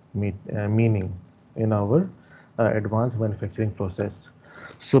meaning in our advanced manufacturing process.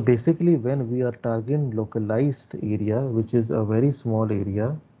 So basically, when we are targeting localized area, which is a very small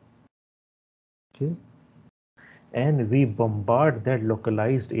area, okay, and we bombard that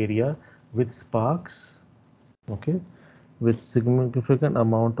localized area with sparks, okay, with significant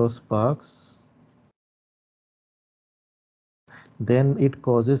amount of sparks, then it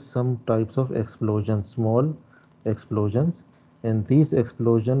causes some types of explosions, small explosions, and these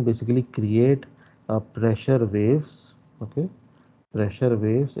explosions basically create pressure waves, okay, pressure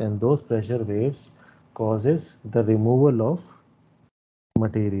waves, and those pressure waves causes the removal of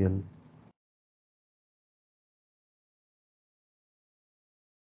material.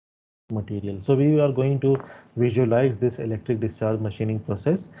 So we are going to visualize this electric discharge machining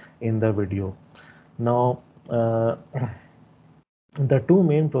process in the video. Now, the two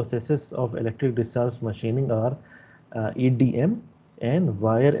main processes of electric discharge machining are EDM and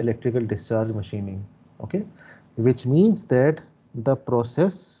wire electrical discharge machining, okay, which means that the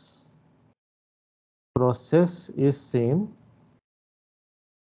process is same,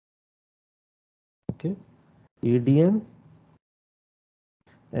 okay, EDM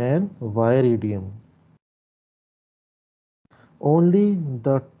and wire EDM. Only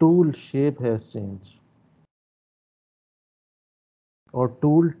the tool shape has changed, or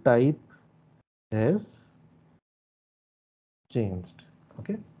tool type has changed,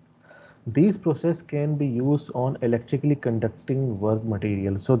 okay. These process can be used on electrically conducting work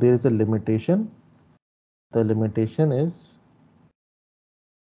material. So there is a limitation. The limitation is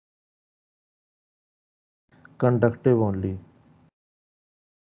conductive only.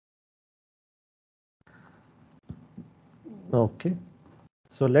 Okay.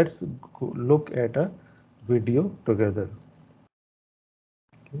 So let's look at a video together.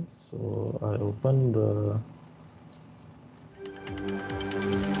 Okay. So I open the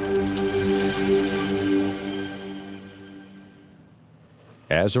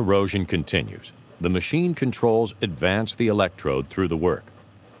As erosion continues, the machine controls advance the electrode through the work,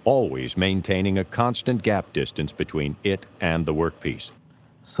 always maintaining a constant gap distance between it and the workpiece.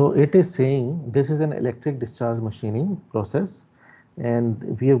 So it is saying this is an electric discharge machining process,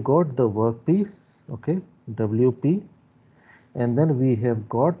 and we have got the workpiece, okay, WP, and then we have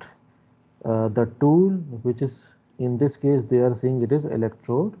got the tool, which is, in this case they are saying it is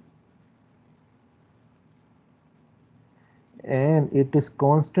electrode, and it is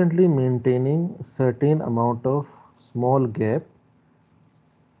constantly maintaining certain amount of small gap.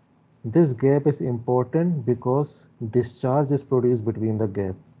 This gap is important because discharge is produced between the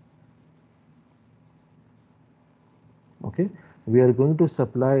gap. Okay, we are going to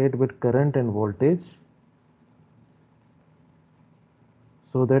supply it with current and voltage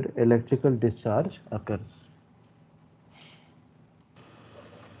so that electrical discharge occurs.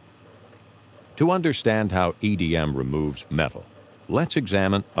 To understand how EDM removes metal, let's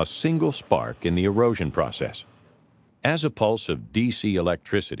examine a single spark in the erosion process. As a pulse of DC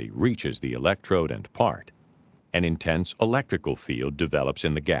electricity reaches the electrode and part, an intense electrical field develops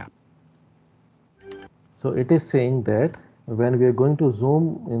in the gap. So it is saying that when we are going to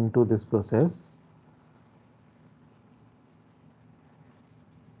zoom into this process,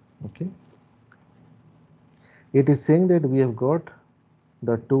 okay, it is saying that we have got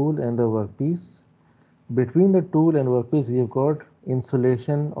the tool and the workpiece. Between the tool and workpiece, we have got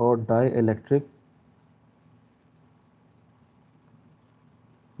insulation or dielectric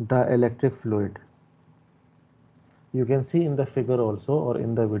fluid. You can see in the figure also, or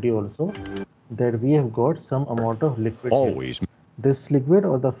in the video also, that we have got some amount of liquid here. Always This liquid,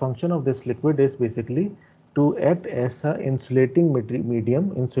 or the function of this liquid, is basically to act as a insulating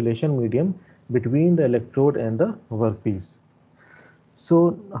insulation medium between the electrode and the workpiece.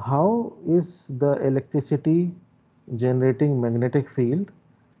 So how is the electricity generating magnetic field?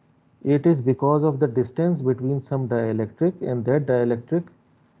 It is because of the distance between some dielectric, and that dielectric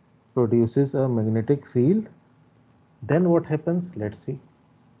produces a magnetic field. Then what happens? Let's see.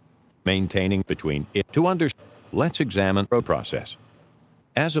 maintaining between it. To understand, let's examine the process.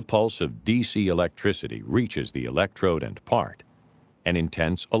 As a pulse of DC electricity reaches the electrode and part, an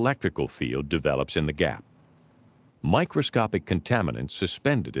intense electrical field develops in the gap. Microscopic contaminants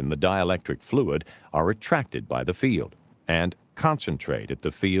suspended in the dielectric fluid are attracted by the field and concentrate at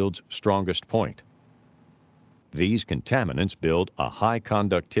the field's strongest point. These contaminants build a high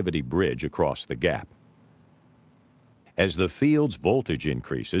conductivity bridge across the gap. As the field's voltage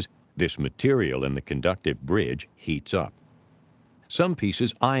increases, this material in the conductive bridge heats up. Some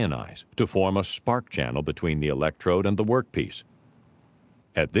pieces ionize to form a spark channel between the electrode and the workpiece.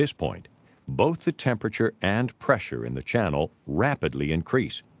 At this point, both the temperature and pressure in the channel rapidly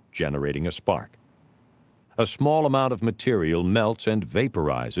increase, generating a spark. A small amount of material melts and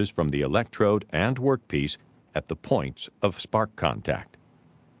vaporizes from the electrode and workpiece at the points of spark contact.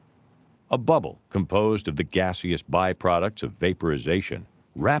 A bubble composed of the gaseous byproducts of vaporization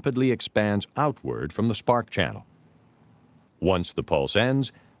rapidly expands outward from the spark channel. Once the pulse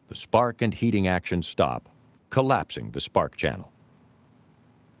ends, the spark and heating action stop, collapsing the spark channel.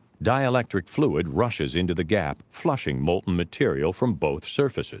 Dielectric fluid rushes into the gap, flushing molten material from both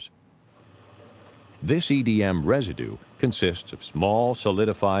surfaces. This EDM residue consists of small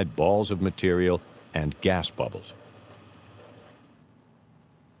solidified balls of material and gas bubbles.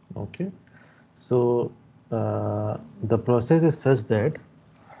 Okay, so the process is such that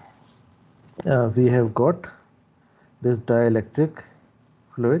we have got this dielectric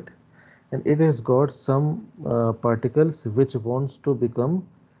fluid, and it has got some particles which wants to become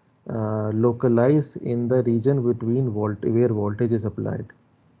localized in the region between where voltage is applied.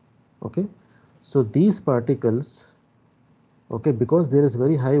 Okay, so these particles, okay, because there is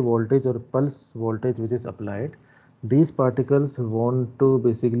very high voltage or pulse voltage which is applied, these particles want to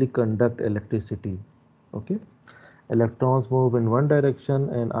basically conduct electricity. Okay, electrons move in one direction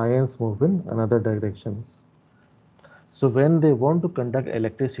and ions move in another directions. So when they want to conduct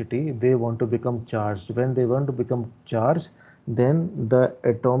electricity, they want to become charged. When they want to become charged, then the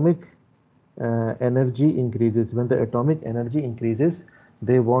atomic energy increases. When the atomic energy increases,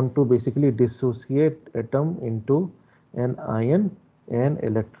 they want to basically dissociate atom into an ion and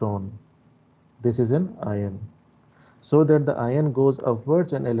electron. This is an ion. So that the ion goes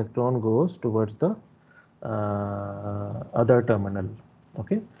upwards and electron goes towards the other terminal.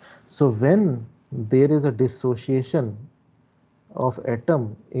 Okay, so when there is a dissociation of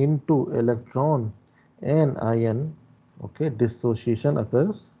atom into electron and ion, okay, dissociation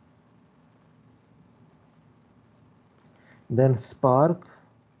occurs, then spark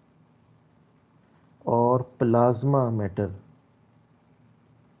or plasma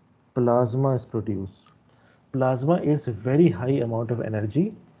is produced. Plasma is very high amount of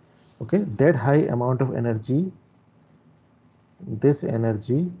energy. Okay, that high amount of energy, this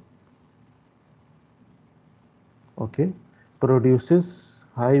energy, okay, produces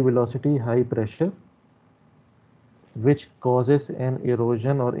high velocity, high pressure, which causes an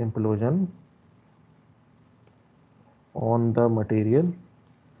erosion or implosion on the material.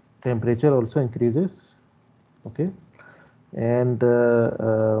 Temperature also increases, okay, and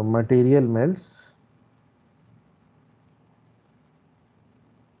material melts,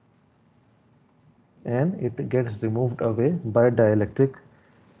 and it gets removed away by dielectric.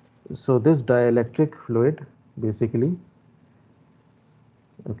 So this dielectric fluid basically,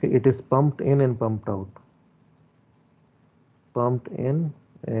 okay, it is pumped in and pumped out, pumped in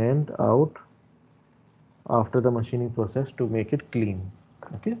and out after the machining process to make it clean.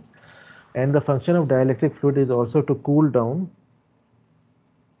 Okay, and the function of dielectric fluid is also to cool down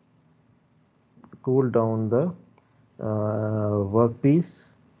the workpiece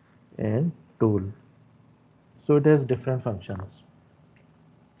and tool. So it has different functions.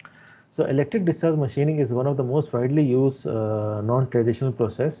 So electric discharge machining is one of the most widely used non-traditional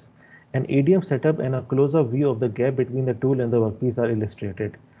process. An EDM setup and a closer view of the gap between the tool and the workpiece are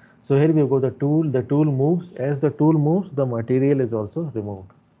illustrated. So here we go, the tool moves. As the tool moves, the material is also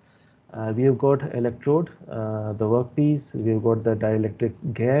removed. We have got electrode, the workpiece, we have got the dielectric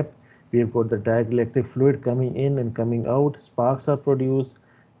gap, we have got the dielectric fluid coming in and coming out, sparks are produced,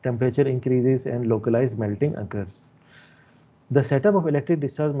 temperature increases and localized melting occurs. The setup of electric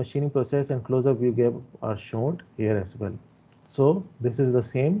discharge machining process and close-up view gap are shown here as well. So this is the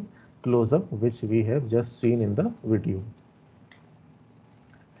same close-up which we have just seen in the video.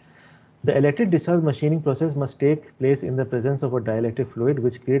 The electric discharge machining process must take place in the presence of a dielectric fluid,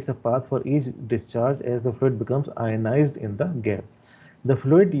 which creates a path for each discharge as the fluid becomes ionized in the gap. The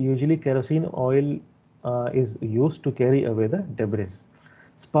fluid, usually kerosene oil, is used to carry away the debris.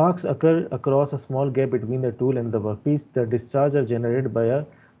 Sparks occur across a small gap between the tool and the workpiece. The discharge are generated by a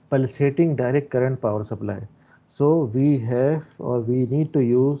pulsating direct current power supply. So we need to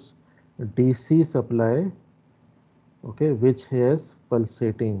use DC supply, okay, which has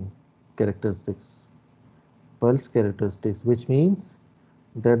pulsating characteristics, pulse characteristics, which means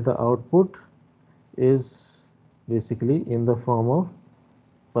that the output is basically in the form of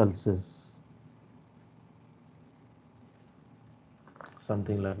pulses,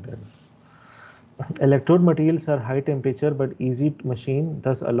 something like that. Electrode materials are high temperature but easy to machine,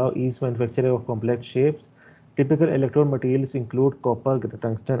 thus allow easy manufacture of complex shapes. Typical electrode materials include copper,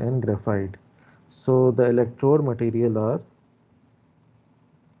 tungsten and graphite. So the electrode material are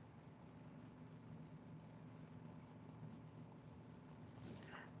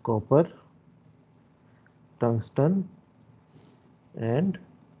copper, tungsten and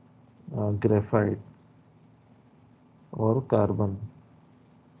graphite or carbon.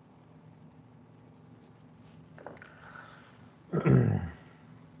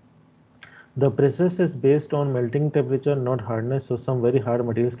 The process is based on melting temperature, not hardness, so some very hard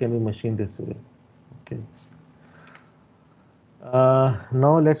materials can be machined this way. Okay.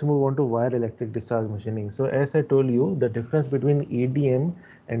 Now let's move on to wire electric discharge machining. So as I told you, the difference between EDM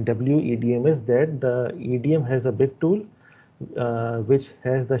and WEDM is that the EDM has a big tool which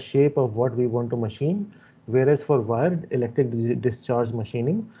has the shape of what we want to machine, whereas for wire electric discharge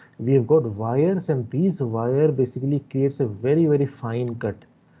machining, we have got wires, and these wire basically creates a very fine cut.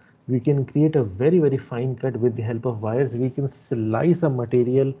 We can create a very fine cut with the help of wires. We can slice a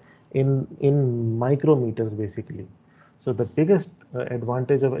material in micrometers basically. So the biggest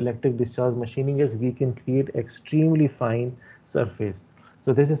advantage of electric discharge machining is we can create extremely fine surface.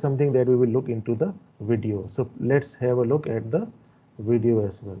 So this is something that we will look into the video. So let's have a look at the video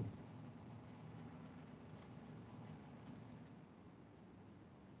as well.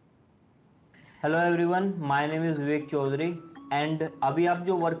 Hello everyone, my name is Vivek Chaudhary and अभी आप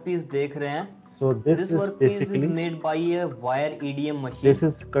जो work piece देख रहे हैं, so this work piece is made by a wire EDM machine. This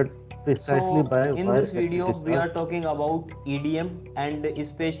is cut precisely by in this video we are talking about EDM and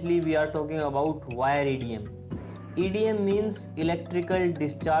especially we are talking about wire EDM. EDM means electrical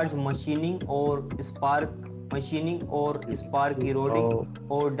discharge machining or spark machining और spark eroding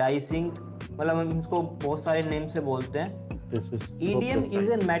और dicing, मतलब हम इसको बहुत सारे name से बोलते हैं. EDM is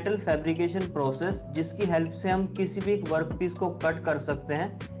a metal fabrication process जिसकी हेल्प से हम किसी भी वर्क पीस को कट कर सकते हैं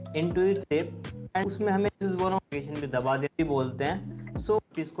into its shape and उसमें हमें इस fabrication में दबा देती बोलते हैं. So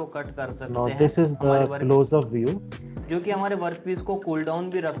पीस को कट कर सकते हैं. This is the close-up view जो कि हमारे वर्क पीस को कूल डाउन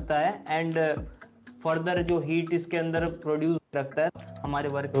भी रखता है एंड फर्दर जो हीट इसके अंदर प्रोड्यूस रखता है हमारे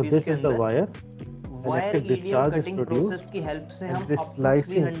वर्क पीस के अंदर. वायर EDM कटिंग प्रोसेस की हेल्प से हम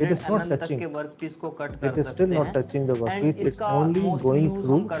slicing, it is not तक touching के वर्क पीस को कट it कर is still सकते not हैं. touching the workpiece, it's इसका only mostly going use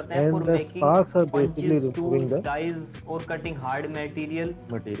through हम करते हैं for and the making sparks are basically punches, removing tools, the dies और cutting hard material.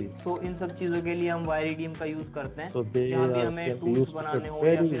 So इन सब चीजों के लिए हम वायर EDM का यूज करते हैं. So they जहाँ भी are हमें can be tools used to बनाने cut हो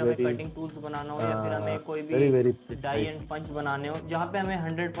या very फिर हमें very कटिंग टूल्स बनाना हो या फिर हमें कोई very भी डाई precise. एंड पंच बनाने हो जहाँ पे हमें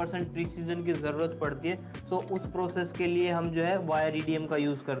 100% प्रिसीजन की जरूरत पड़ती है. सो उस प्रोसेस के लिए हम जो है वायर EDM का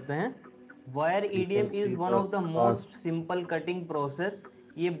यूज करते हैं. Wire EDM is one of the most simple cutting process.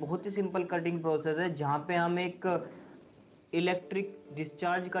 ये बहुत ही सिंपल कटिंग प्रोसेस है जहाँ पे हम एक इलेक्ट्रिक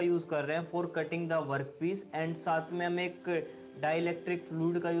डिस्चार्ज का यूज कर रहे हैं for cutting the work piece and साथ में हम एक डाइलेक्ट्रिक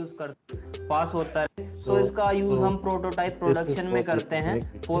फ्लूइड का यूज करते हैं पास होता है. सो इसका यूज हम प्रोटोटाइप प्रोडक्शन में करते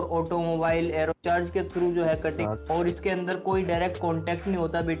हैं फॉर ऑटोमोबाइल एरोचार्ज के थ्रू जो है कटिंग. और इसके अंदर कोई डायरेक्ट कांटेक्ट नहीं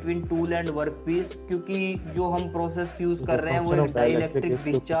होता between tool and work piece क्योंकि जो हम प्रोसेस यूज कर रहे हैं वो एक डाइलेक्ट्रिक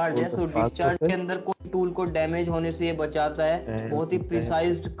डिस्चार्ज है. सो डिस्चार्ज के अंदर कोई टूल को डैमेज होने से ये बचाता है. बहुत ही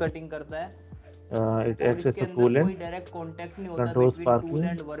प्रिसाइज्ड कटिंग करता है. it और acts as इसके a अंदर कोई coolant, डायरेक्ट कांटेक्ट नहीं होता controls between tool sparking,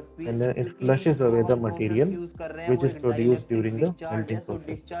 and workpiece, and then it क्योंकि flushes जो away the हम प्रोसेस material यूज कर रहे हैं which वो is एक produced dielectric during the discharge है, melting सो process.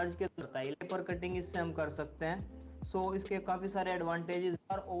 डिस्चार्ज के पेपर कटिंग इससे हम कर सकते हैं। सो इसके काफ़ी सारे एडवांटेजेस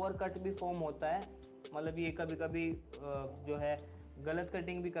और ओवर कट भी फॉर्म होता है, मतलब ये कभी कभी जो है गलत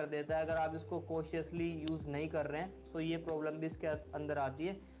कटिंग भी कर देता है अगर आप इसको कॉशियसली यूज़ नहीं कर रहे हैं, सो ये प्रॉब्लम भी इसके अंदर आती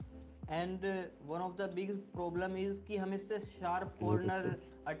है। And one of the biggest problem is कि हम इससे शार्प कॉर्नर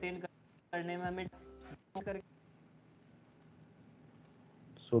अटेंड करने में हमें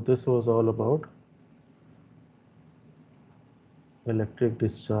So this was all about electric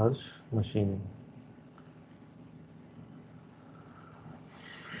discharge machining.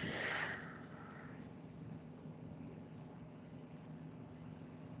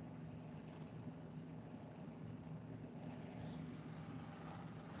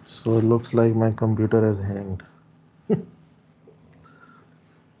 So it looks like my computer has hanged.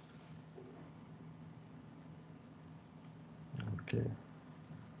 Okay.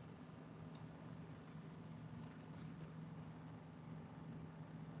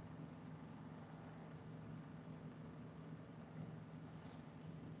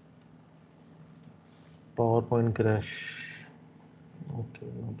 PowerPoint crash. Okay,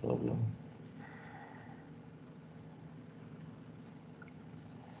 no problem.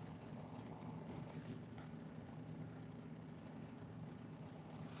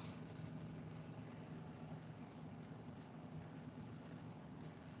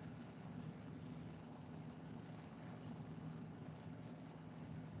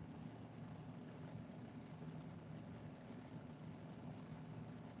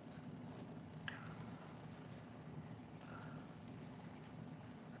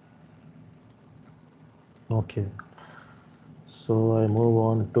 Okay, so I move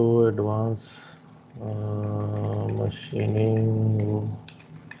on to advanced machining,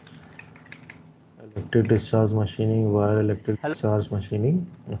 electric discharge machining, wire electric discharge machining.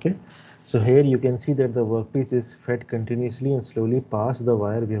 Okay, so here you can see that the workpiece is fed continuously and slowly past the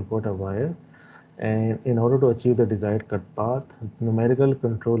wire. We have got a wire, and in order to achieve the desired cut path, numerical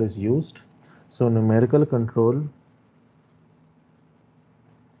control is used. So numerical control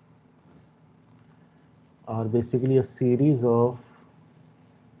are basically a series of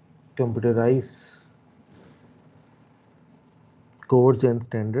computerized codes and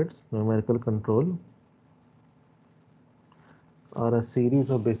standards. Numerical control are a series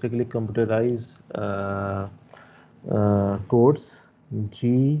of basically computerized codes,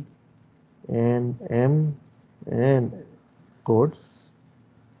 G and M and codes.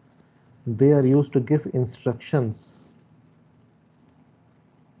 They are used to give instructions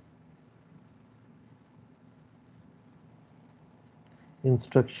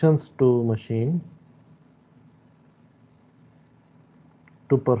to machine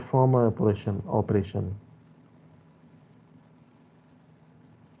to perform an operation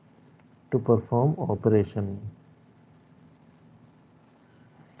to perform operation.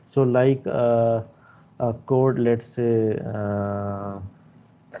 So like a code, let's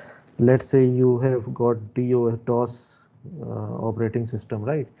say you have got DOS operating system,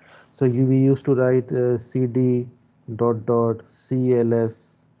 right? So we used to write cd dot dot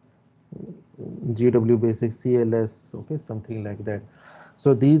cls gw basic cls, okay, something like that.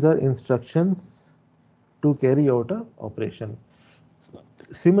 So these are instructions to carry out a operation.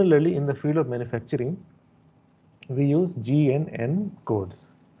 Similarly, in the field of manufacturing, we use G and N codes.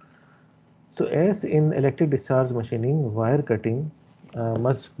 So as in electric discharge machining, wire cutting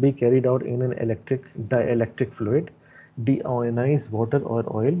must be carried out in an dielectric fluid, deionized water or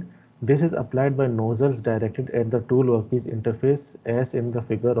oil. This is applied by nozzles directed at the tool workpiece interface as in the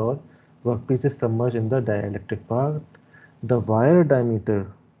figure, or workpiece is submerged in the dielectric path. The wire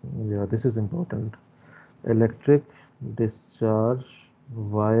diameter, yeah, this is important. Electric discharge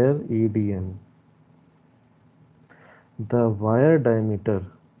wire EDM. The wire diameter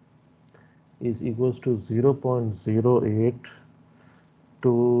is equals to 0.08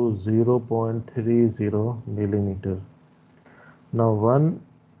 to 0.30 millimeter. Now 1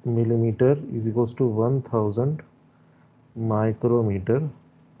 millimeter is equals to 1000 micrometer.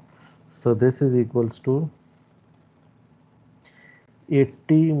 So this is equals to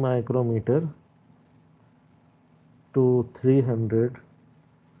 80 micrometer to 300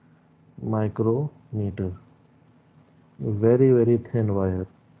 micrometer. Very thin wire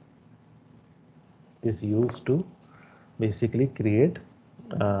is used to basically create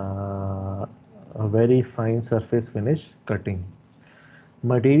a very fine surface finish cutting.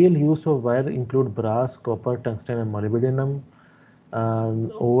 Material used for wire include brass, copper, tungsten, and molybdenum.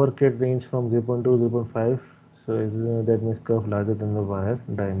 Overkit range from 0.2 to 0.5, so that means curve larger than the wire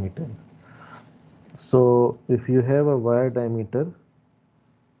diameter. So if you have a wire diameter,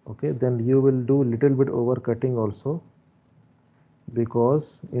 okay, then you will do little bit over cutting also,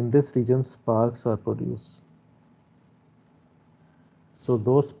 because in this region sparks are produced. So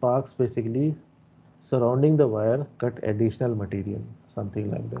those sparks basically surrounding the wire cut additional material, something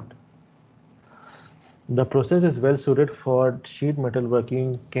like that. The process is well suited for sheet metal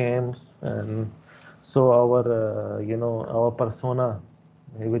working, cams, and so our our Persona,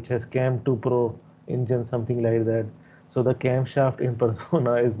 which has cam 2 Pro engine, something like that. So the camshaft in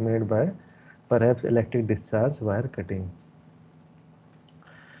Persona is made by perhaps electric discharge wire cutting.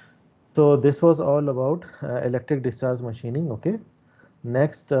 So this was all about electric discharge machining. Okay.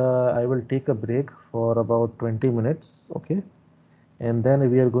 Next, I will take a break for about 20 minutes. Okay. And then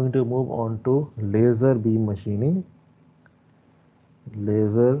we are going to move on to laser beam machining.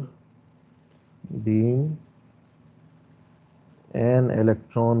 Laser beam and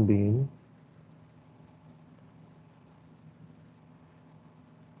electron beam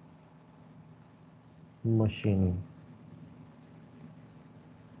machining.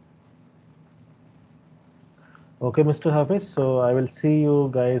 Okay, Mr. Hafiz. So I will see you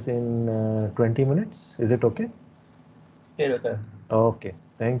guys in 20 minutes. Is it okay? Okay, doctor. Okay.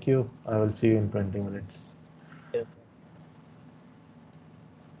 Thank you. I will see you in 20 minutes. Okay.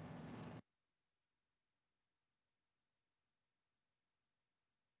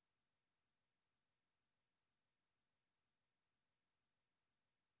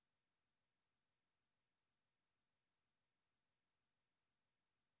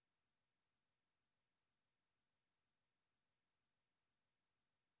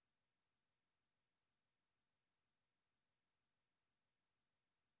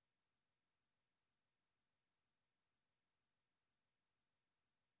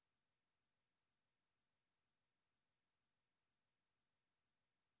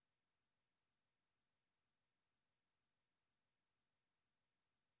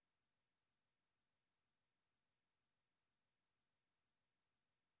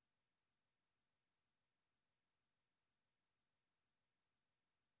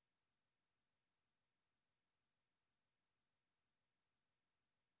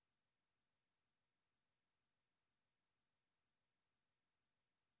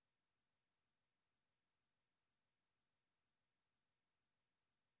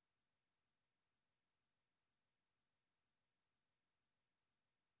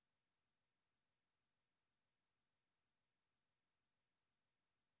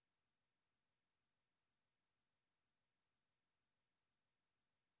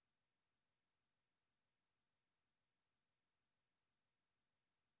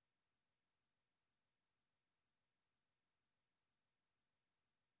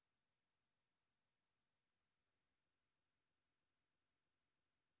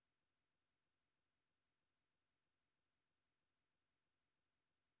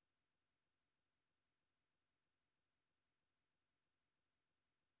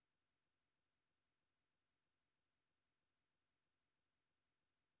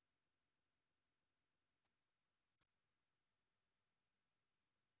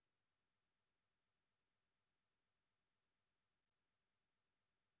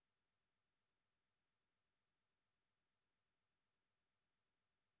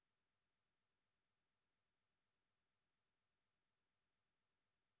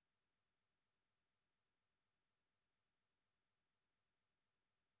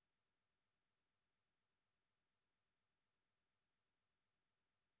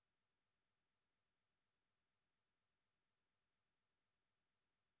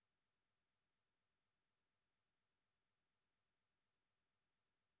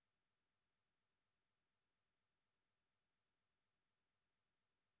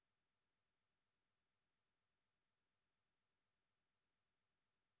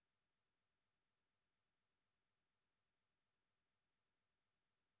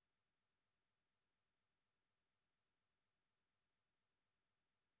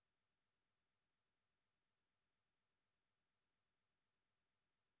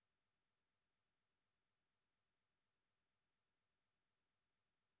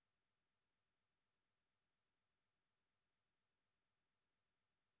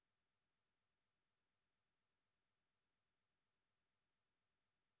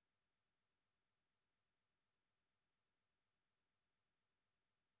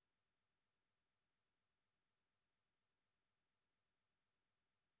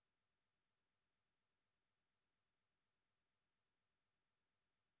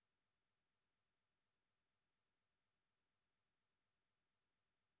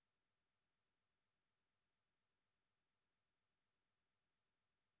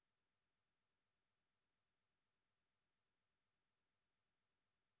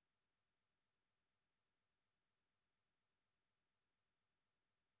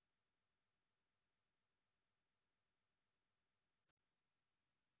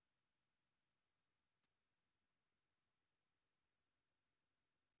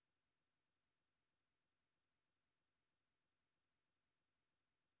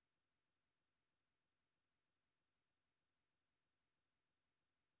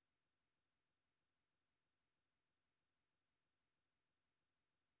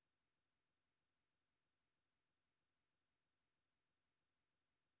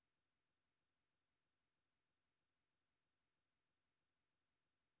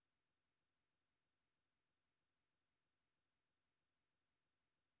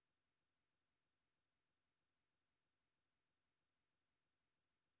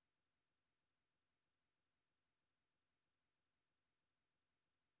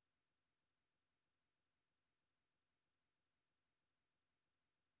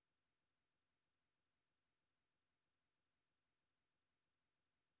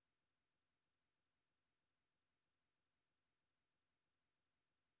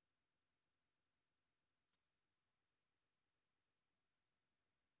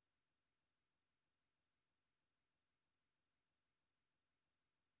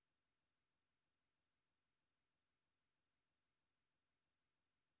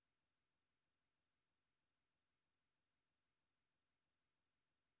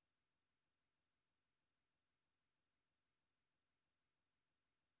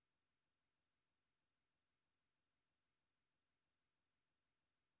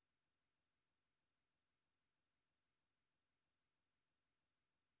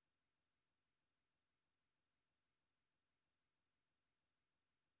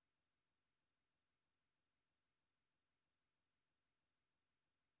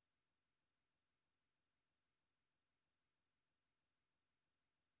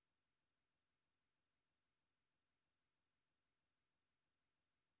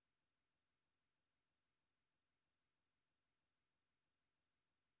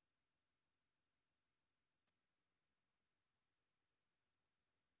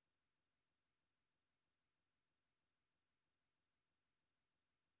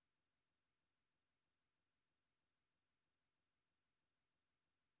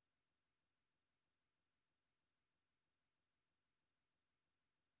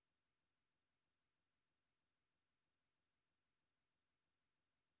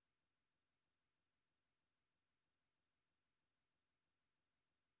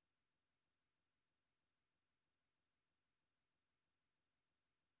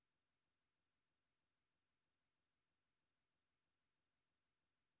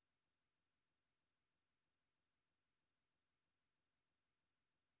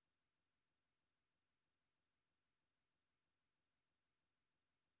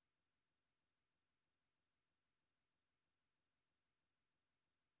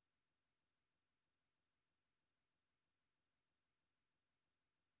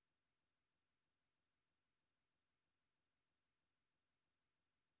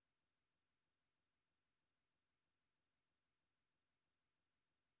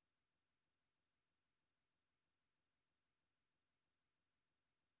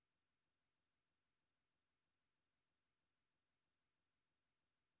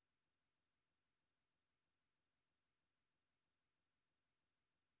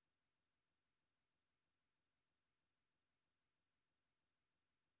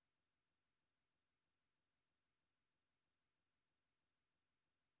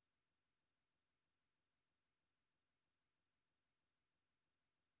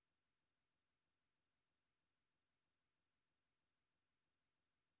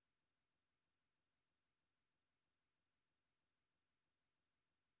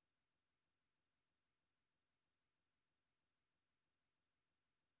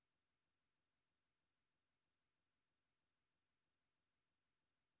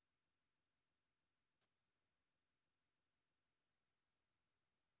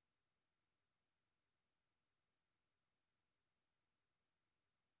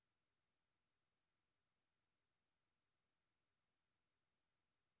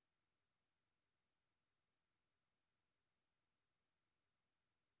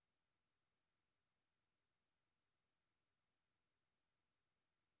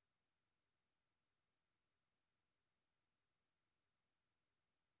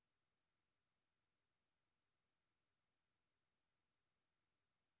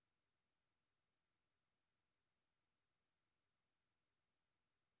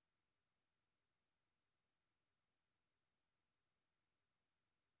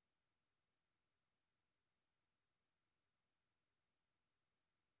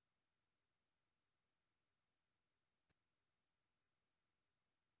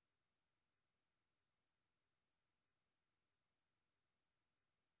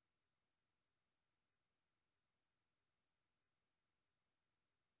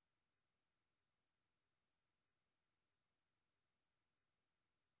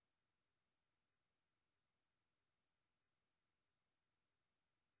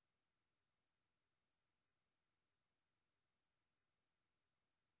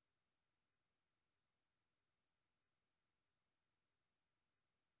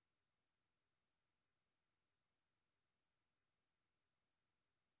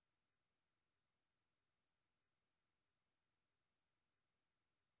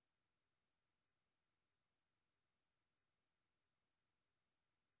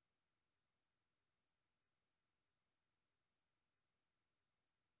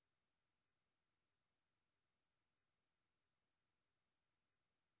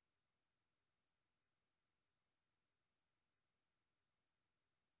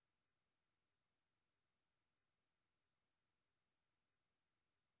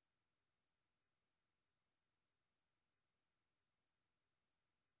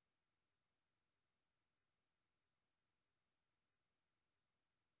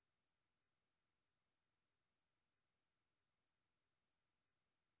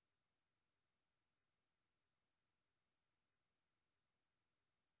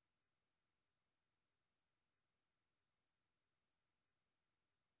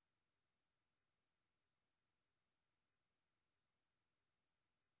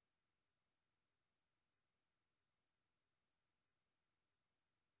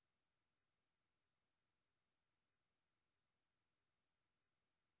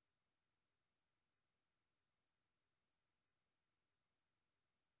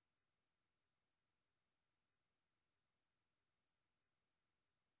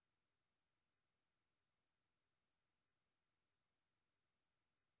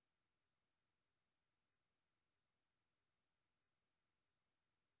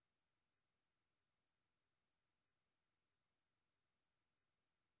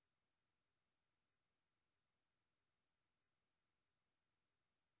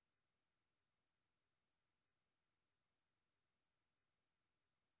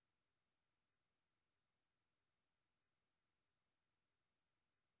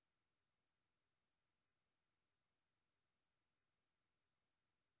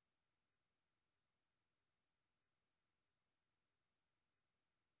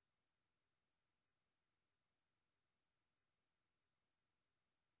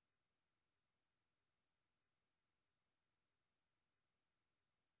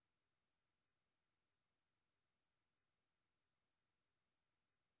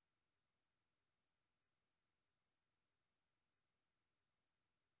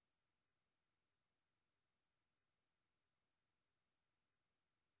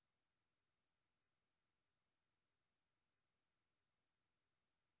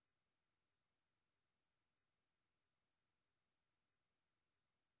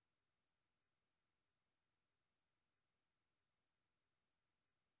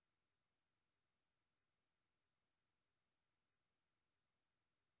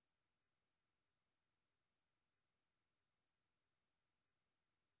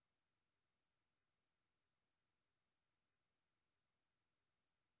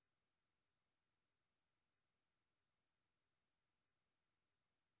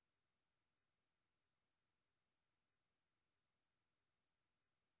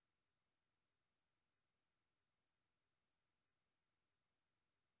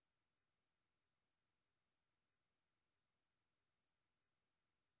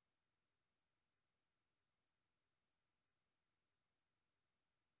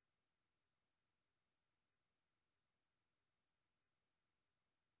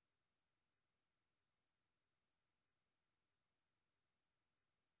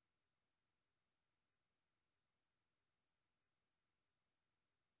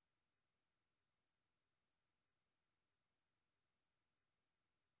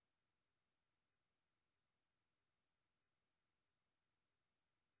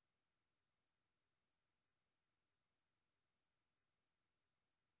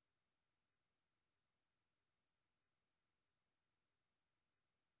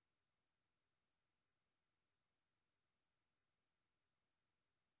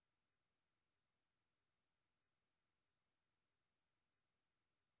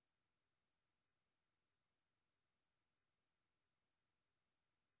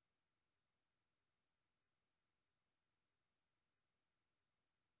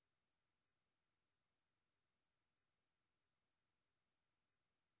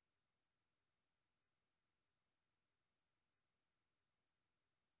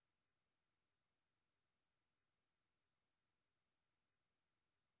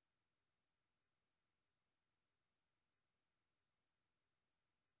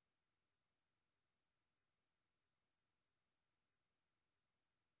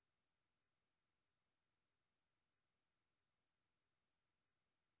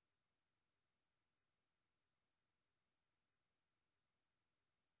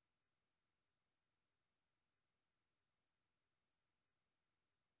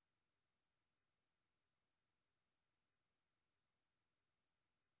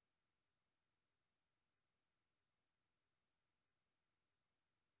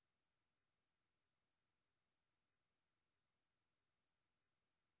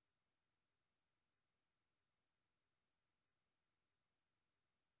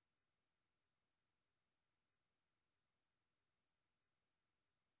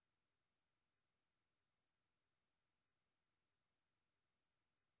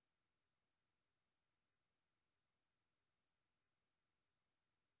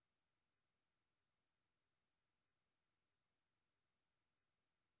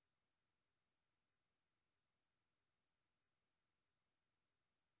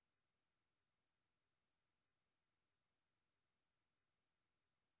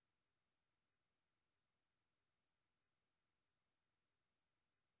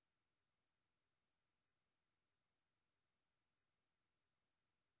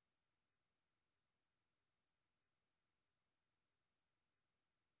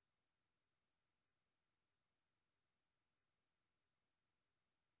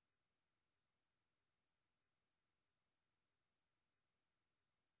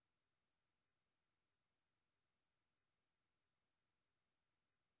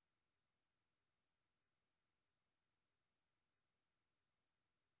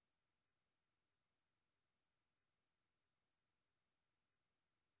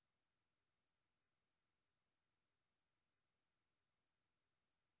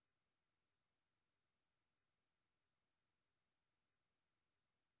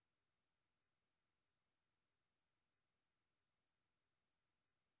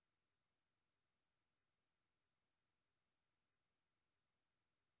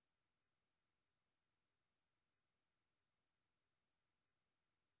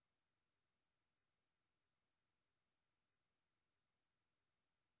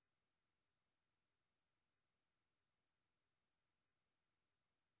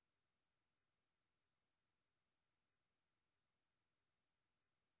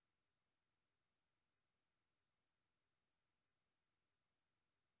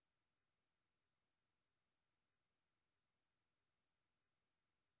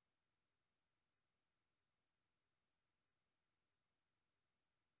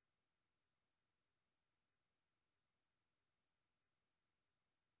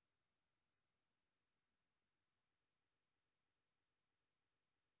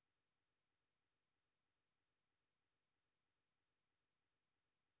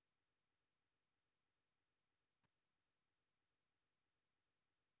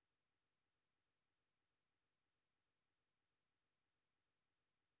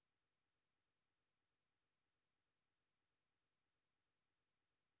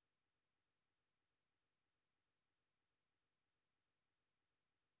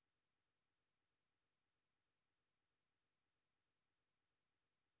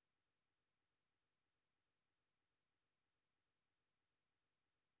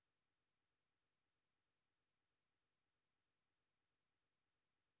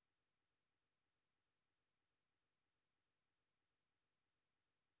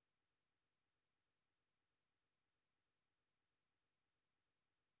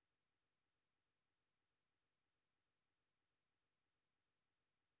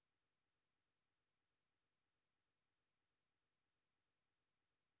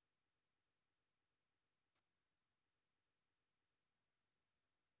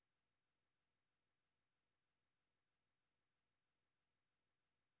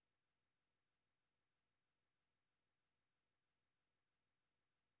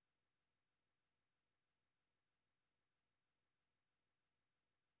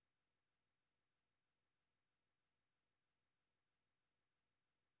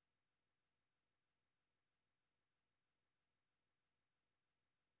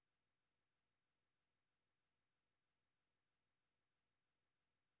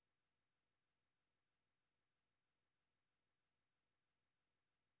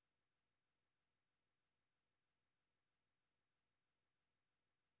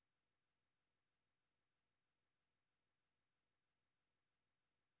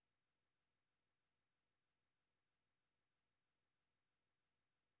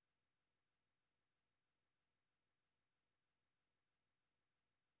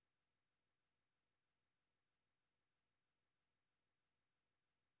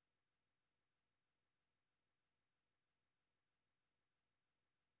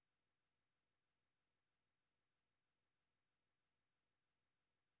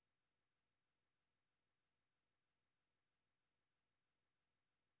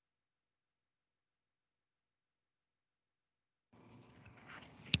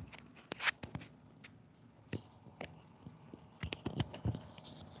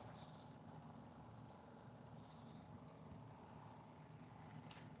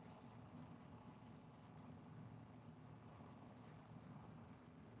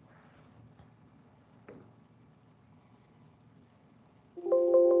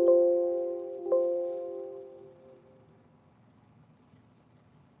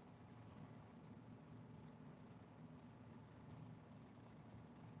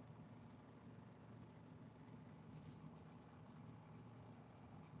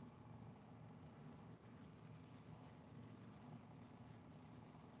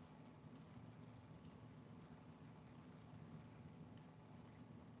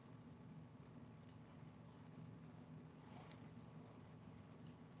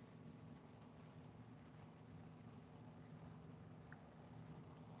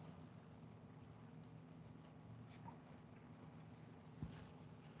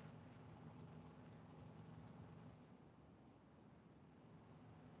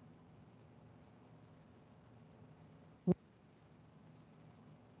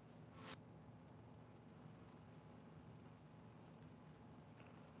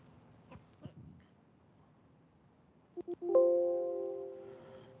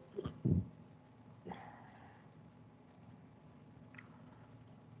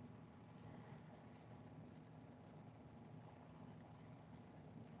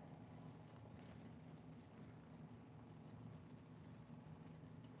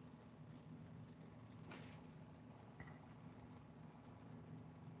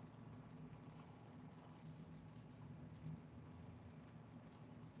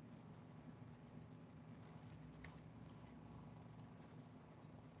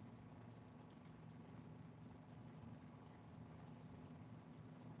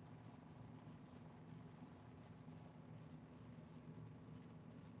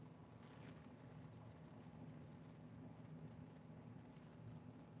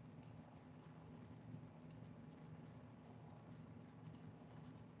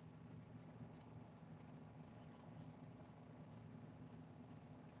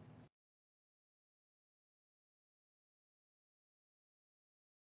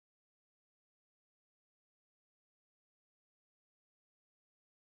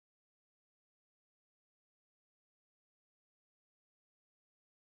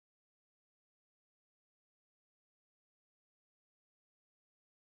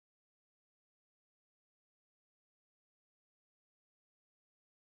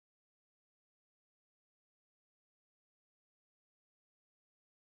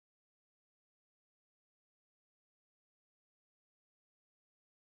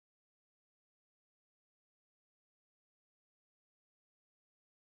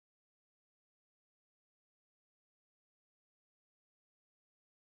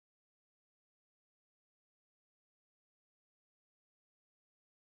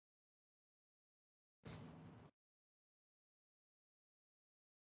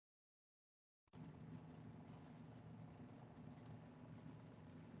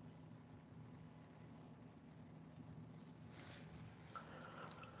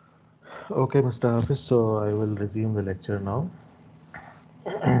 Okay, Mr. Hafiz, so I will resume the lecture now.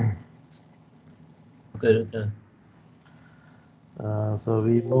 Okay, doctor. So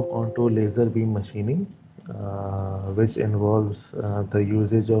we move on to laser beam machining, which involves the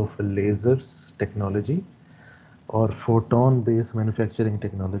usage of lasers technology or photon-based manufacturing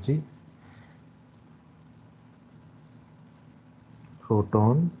technology.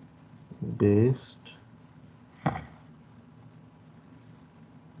 Photon-based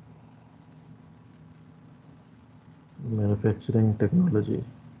manufacturing technology.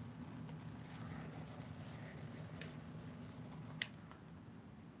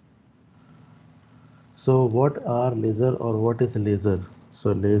 So what are laser or what is laser?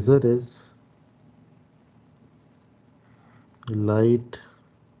 So laser is light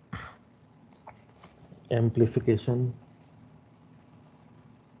amplification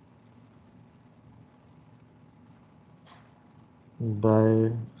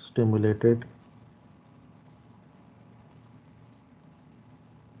by stimulated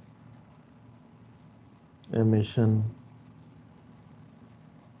emission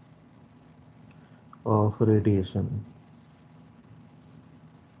of radiation.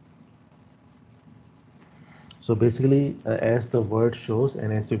 So basically, as the word shows,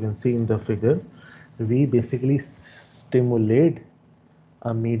 and as you can see in the figure, we basically stimulate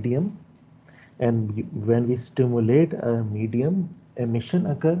a medium, and when we stimulate a medium, emission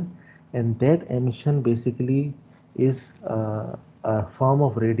occur, and that emission basically is a form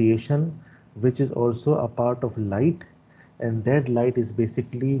of radiation, which is also a part of light, and that light is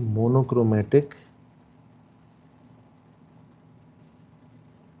basically monochromatic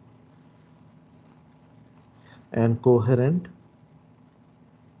and coherent,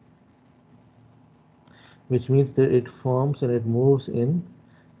 which means that it forms and it moves in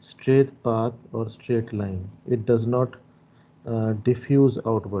straight path or straight line. It does not diffuse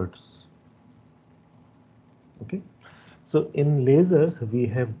outwards. Okay, so in lasers we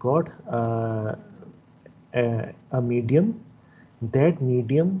have got a medium. That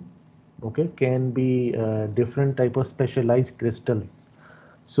medium, okay, can be different type of specialized crystals.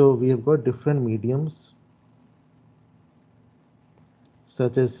 So we have got different mediums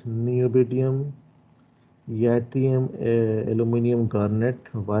such as niobidium, yttrium, aluminum garnet,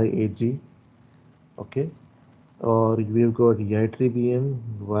 YAG, okay, or we've got yttrium,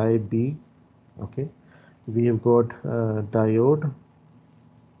 YB, okay, we have got diode,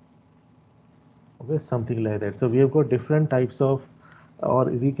 okay, something like that. So we have got different types of, or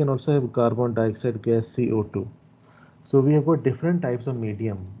we can also have carbon dioxide gas, CO2. So we have got different types of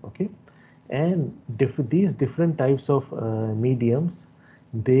medium, okay, and these different types of mediums,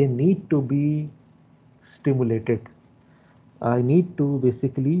 they need to be stimulated. I need to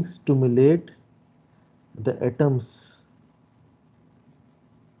basically stimulate the atoms.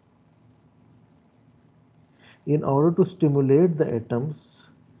 In order to stimulate the atoms,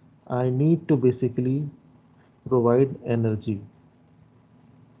 I need to basically provide energy.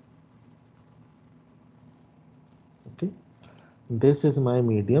 Okay, this is my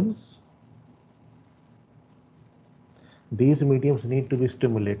mediums. These mediums need to be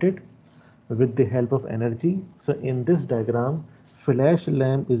stimulated with the help of energy. So in this diagram, flash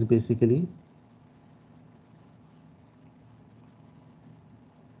lamp is basically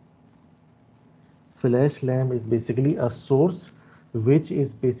a source which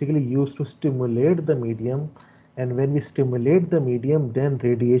is basically used to stimulate the medium, and when we stimulate the medium, then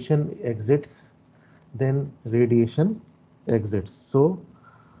radiation exits. So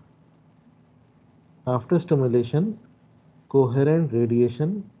after stimulation, coherent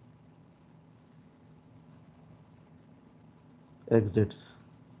radiation exits.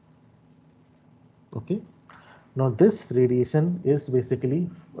 Okay, now this radiation is basically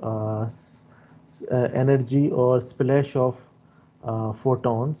uh, energy or splash of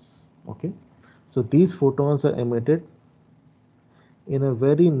photons. Okay, so these photons are emitted in a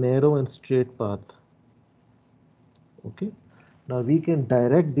very narrow and straight path. Okay, now we can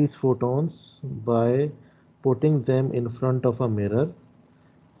direct these photons by putting them in front of a mirror,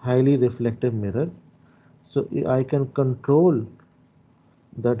 highly reflective mirror. So I can control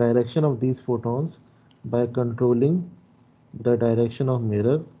the direction of these photons by controlling the direction of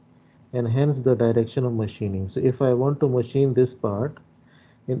mirror and hence the direction of machining. So if I want to machine this part,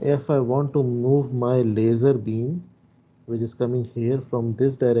 and if I want to move my laser beam, which is coming here from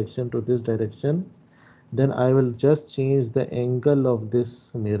this direction to this direction, then I will just change the angle of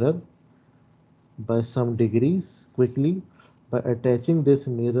this mirror by some degrees quickly by attaching this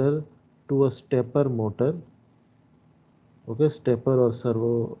mirror to a stepper motor. Okay, stepper or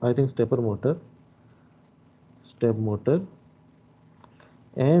servo, I think stepper motor, step motor,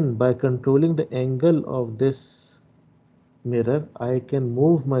 and by controlling the angle of this mirror, I can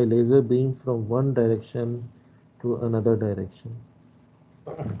move my laser beam from one direction to another direction.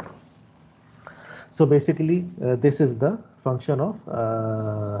 So basically, this is the function of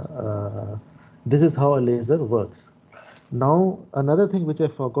this is how a laser works. Now, another thing which I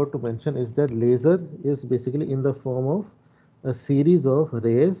forgot to mention is that laser is basically in the form of a series of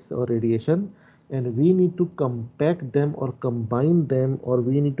rays or radiation, and we need to compact them or combine them, or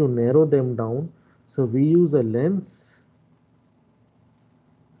we need to narrow them down. So we use a lens,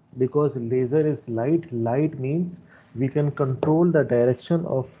 because laser is light. Light means we can control the direction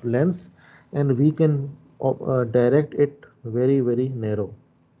of lens, and we can direct it very narrow.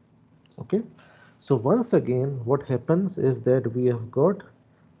 Okay, so once again what happens is that we have got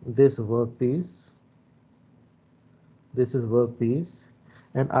this workpiece, this is workpiece,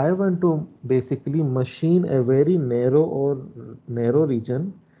 and I want to basically machine a very narrow or narrow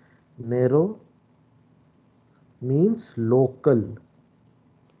region. Narrow means local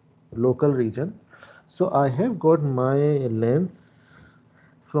region. So I have got my lens.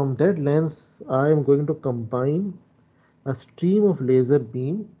 From that lens I am going to combine a stream of laser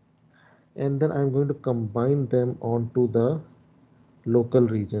beam, and then I'm going to combine them onto the local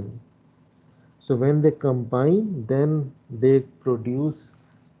region. So when they combine, then they produce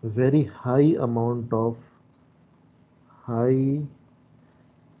very high amount of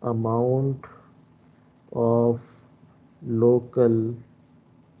local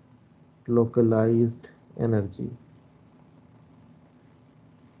localized energy.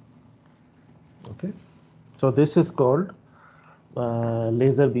 Okay, so this is called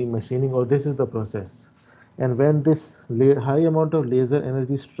laser beam machining, or this is the process. And when this high amount of laser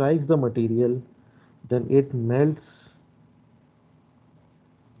energy strikes the material, then it melts,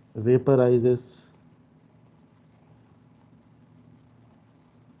 vaporizes,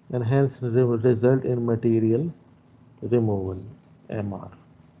 and hence result in material removal, MR.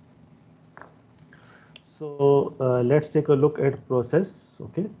 So let's take a look at process.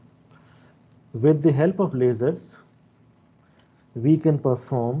 Okay, with the help of lasers, we can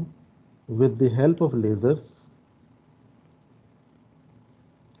perform with the help of lasers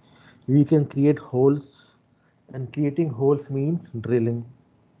we can create holes, and creating holes means drilling.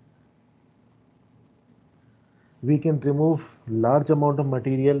 We can remove large amount of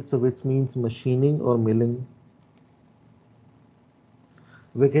material, so which means machining or milling.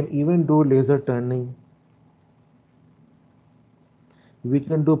 We can even do laser turning. We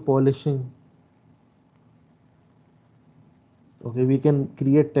can do polishing. Okay, we can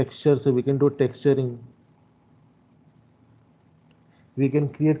create texture, so we can do texturing. We can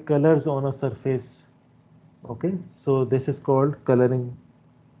create colors on a surface. Okay, so this is called coloring.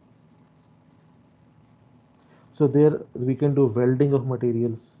 So there we can do welding of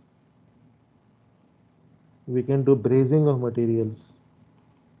materials. We can do brazing of materials.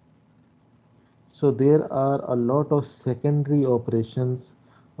 So there are a lot of secondary operations,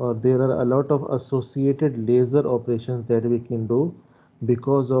 or there are a lot of associated laser operations that we can do,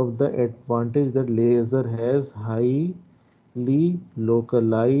 because of the advantage that laser has highly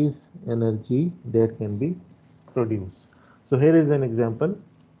localized energy that can be produced. So here is an example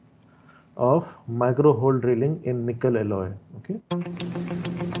of micro hole drilling in nickel alloy. Okay,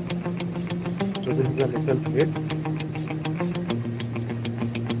 so this is a nickel plate,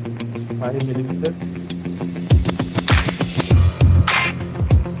 5 millimeter.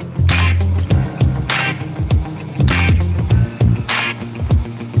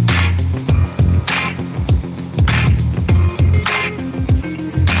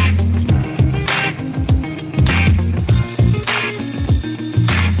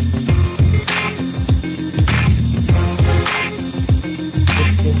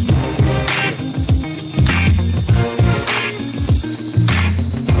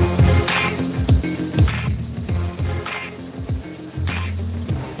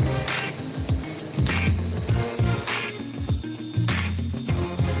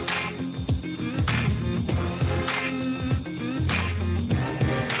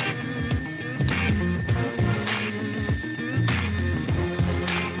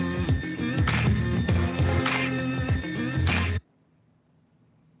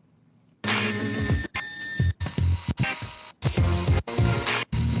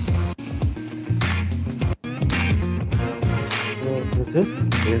 So this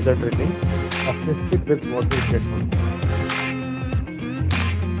is laser drilling assisted with water treatment.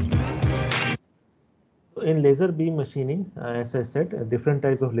 In laser beam machining, as I said, different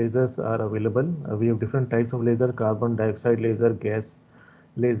types of lasers are available. We have different types of laser: carbon dioxide laser, gas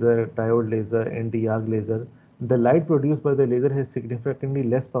laser, diode laser, anti-arc laser. The light produced by the laser has significantly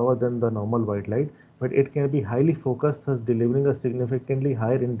less power than the normal white light, but it can be highly focused, thus delivering a significantly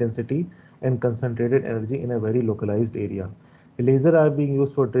higher intensity and concentrated energy in a very localized area. Lasers are being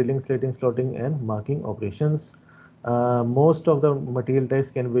used for drilling, slating, slotting, and marking operations. Most of the material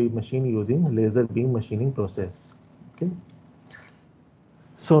types can be machined using laser beam machining process. Okay.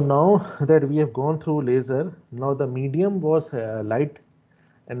 So now that we have gone through laser, now the medium was light,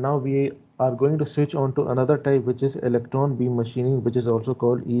 and now we are going to switch on to another type, which is electron beam machining, which is also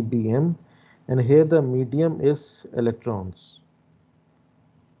called EBM. And here the medium is electrons.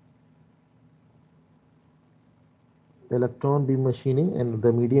 Electron beam machining, and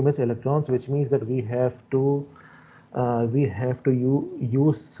the medium is electrons, which means that we have to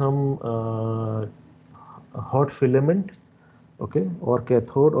use some hot filament, okay, or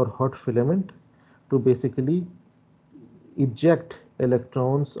cathode or hot filament, to basically eject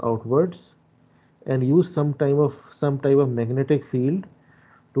electrons outwards, and use some type of magnetic field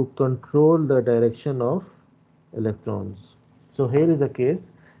to control the direction of electrons. So here is a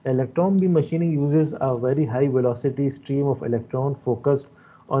case. Electron beam machining uses a very high velocity stream of electron focused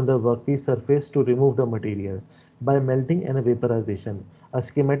on the workpiece surface to remove the material by melting and vaporization. A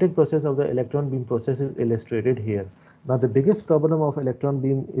schematic process of the electron beam process is illustrated here. Now the biggest problem of electron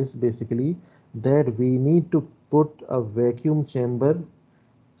beam is basically that we need to put a vacuum chamber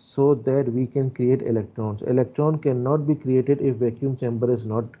so that we can create electrons. Electron cannot be created if vacuum chamber is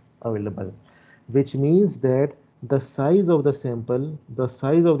not available, which means that the size of the sample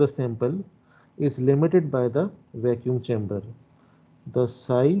is limited by the vacuum chamber. The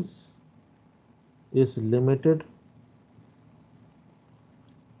size is limited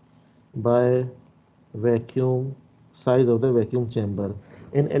by vacuum size of the vacuum chamber.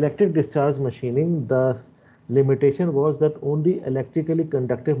 In electric discharge machining, the limitation was that only electrically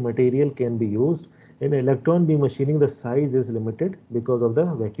conductive material can be used. In electron beam machining, the size is limited because of the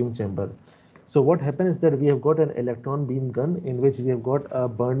vacuum chamber. So what happens is that we have got an electron beam gun in which we have got a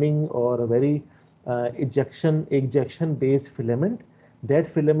burning or a very ejection based filament. That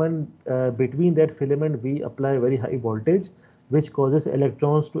filament, between that filament we apply very high voltage, which causes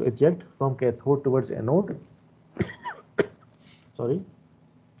electrons to eject from cathode towards anode. Sorry.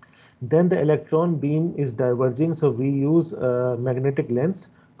 Then the electron beam is diverging, so we use a magnetic lens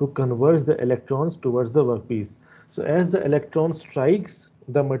to converge the electrons towards the workpiece. So as the electron strikes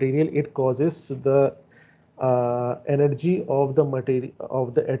the material, it causes the energy of the material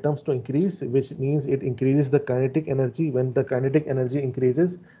of the atoms to increase, which means it increases the kinetic energy. When the kinetic energy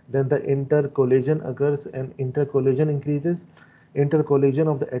increases, then the intercollision occurs, and intercollision increases. Intercollision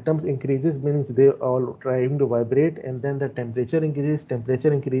of the atoms increases means they are all trying to vibrate, and then the temperature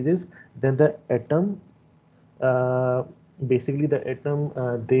increases. Then the atom, uh, basically the atom,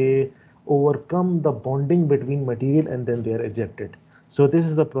 they overcome the bonding between material, and then they are ejected. So this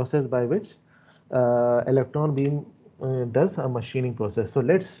is the process by which electron beam does a machining process. So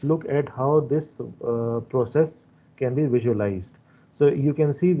let's look at how this process can be visualized. So you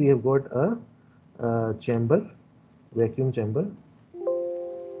can see we have got a chamber, vacuum chamber.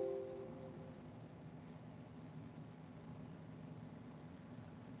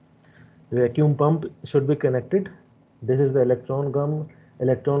 Vacuum pump should be connected. This is the electron gun,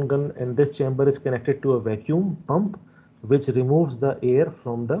 and this chamber is connected to a vacuum pump, which removes the air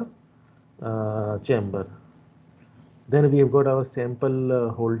from the chamber. Then we have got our sample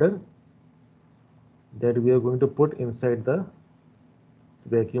holder that we are going to put inside the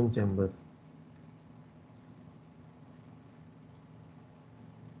vacuum chamber.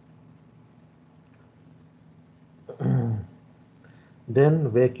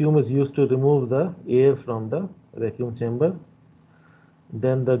 Then vacuum is used to remove the air from the vacuum chamber.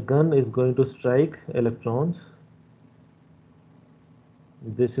 Then the gun is going to strike electrons.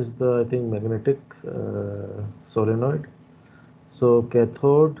 This is the, I think, magnetic solenoid. So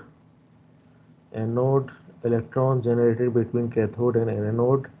cathode, anode, electron generated between cathode and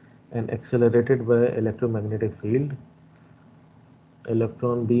anode and accelerated by electromagnetic field.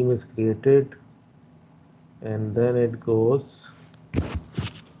 Electron beam is created, and then it goes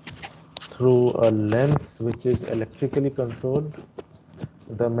through a lens which is electrically controlled.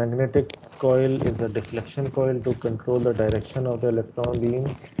 The magnetic coil is a deflection coil to control the direction of the electron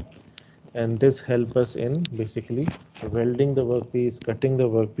beam, and this helps us in basically welding the workpiece, cutting the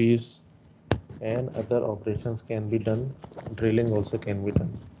workpiece, and other operations can be done. Drilling also can be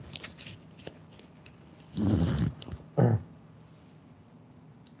done.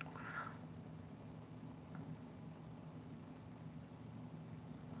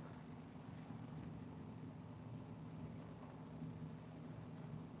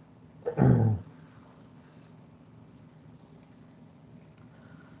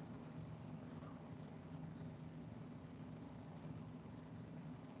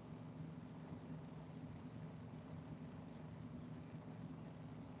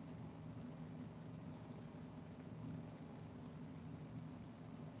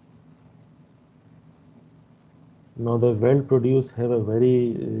 Now the weld produced have a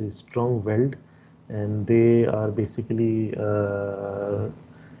very strong weld, and they are basically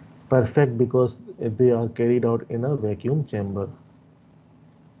perfect because they are carried out in a vacuum chamber.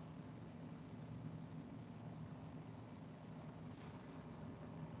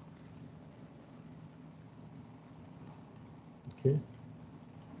 Okay.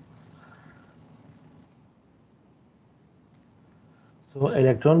 So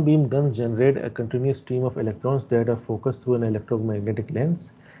electron beam guns generate a continuous stream of electrons that are focused through an electromagnetic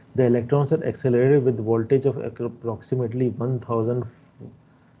lens. The electrons are accelerated with voltage of approximately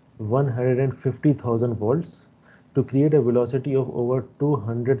 150,000 volts to create a velocity of over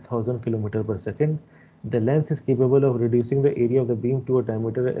 200,000 km per second. The lens is capable of reducing the area of the beam to a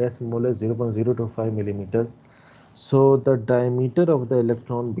diameter as small as 0.025 millimeter. So the diameter of the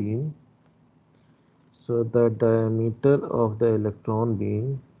electron beam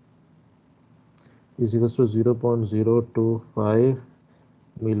is equals to 0.025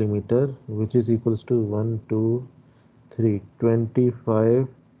 millimeter, which is equals to 25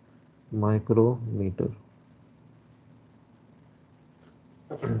 micrometer.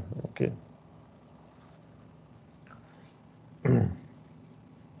 Okay.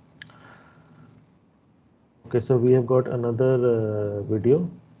 Okay, so we have got another video.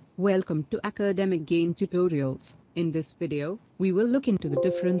 Welcome to Academic Gain Tutorials. In this video, we will look into the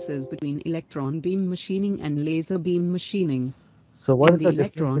differences between electron beam machining and laser beam machining. So what In is the the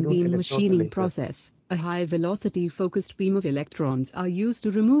difference electron between beam electrons and machining laser? process, a high-velocity focused beam of electrons are used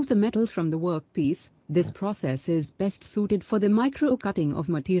to remove the metal from the workpiece. This process is best suited for the micro-cutting of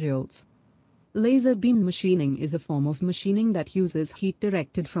materials. Laser beam machining is a form of machining that uses heat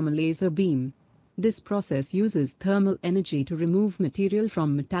directed from a laser beam. This process uses thermal energy to remove material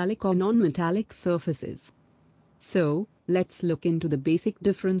from metallic or non-metallic surfaces. So, let's look into the basic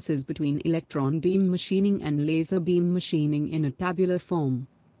differences between electron beam machining and laser beam machining in a tabular form.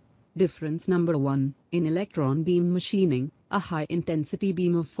 Difference number 1. In electron beam machining, a high-intensity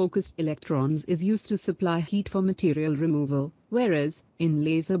beam of focused electrons is used to supply heat for material removal, whereas, in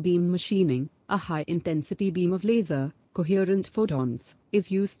laser beam machining, a high-intensity beam of laser, coherent photons,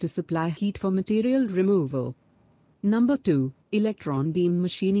 is used to supply heat for material removal. Number 2. Electron beam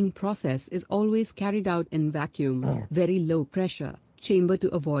machining process is always carried out in vacuum, very low pressure, chamber to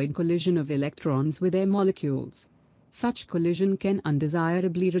avoid collision of electrons with their molecules. Such collision can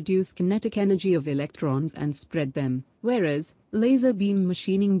undesirably reduce kinetic energy of electrons and spread them, whereas laser beam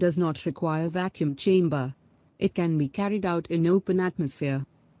machining does not require vacuum chamber. It can be carried out in open atmosphere.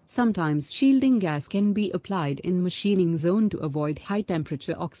 Sometimes shielding gas can be applied in machining zone to avoid high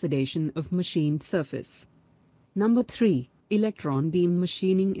temperature oxidation of machined surface. Number 3. Electron beam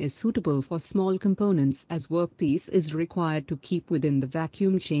machining is suitable for small components as workpiece is required to keep within the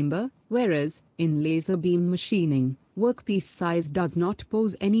vacuum chamber, whereas, in laser beam machining, workpiece size does not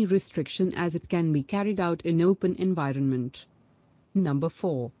pose any restriction as it can be carried out in open environment. Number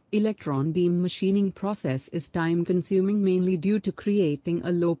 4. Electron beam machining process is time-consuming mainly due to creating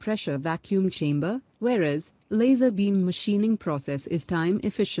a low-pressure vacuum chamber, whereas, laser beam machining process is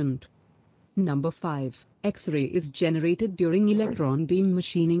time-efficient. Number 5. X-ray is generated during electron beam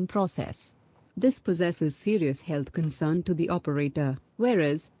machining process. This possesses serious health concern to the operator,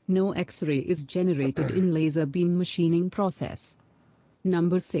 whereas no X-ray is generated in laser beam machining process.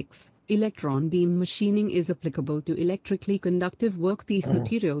 Number 6. Electron beam machining is applicable to electrically conductive workpiece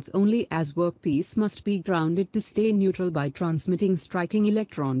materials only as workpiece must be grounded to stay neutral by transmitting striking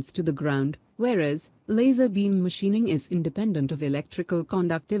electrons to the ground, whereas laser beam machining is independent of electrical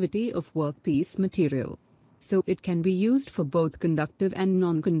conductivity of workpiece material. So it can be used for both conductive and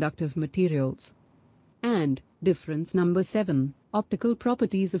non-conductive materials. And, difference number 7, optical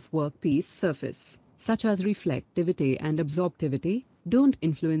properties of workpiece surface, such as reflectivity and absorptivity, don't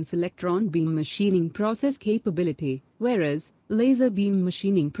influence electron beam machining process capability, whereas laser beam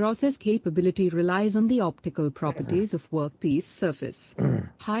machining process capability relies on the optical properties of workpiece surface.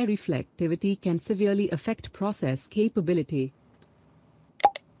 High reflectivity can severely affect process capability.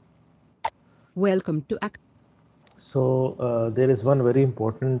 Welcome to So there is one very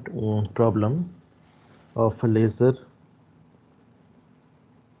important problem of a laser,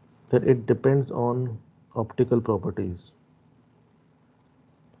 that it depends on optical properties.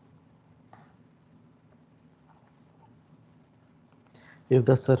 If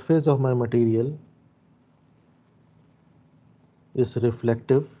the surface of my material is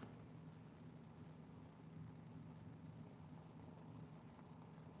reflective,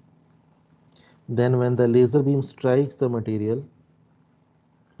 then when the laser beam strikes the material,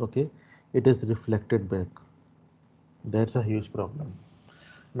 okay, it is reflected back. That's a huge problem.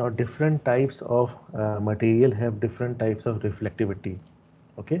 Now different types of material have different types of reflectivity.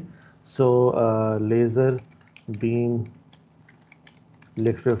 Okay, so laser beam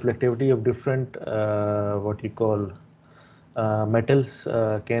reflectivity of different what you call metals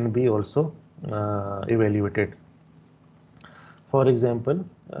can be also evaluated. For example,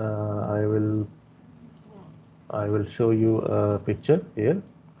 I will show you a picture here.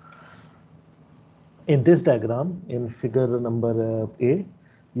 In this diagram, in figure number A,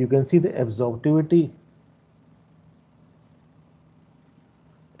 you can see the absorptivity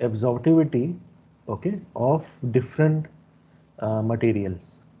okay, of different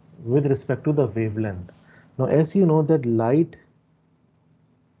materials with respect to the wavelength. Now, as you know that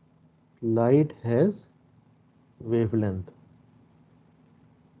light has wavelength.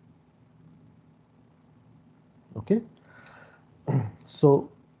 Okay, so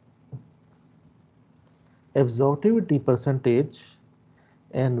absorptivity percentage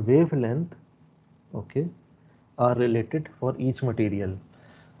and wavelength, okay, are related for each material.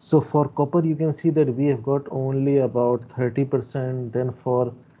 So for copper, you can see that we have got only about 30%. Then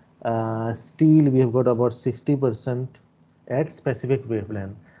for steel, we have got about 60% at specific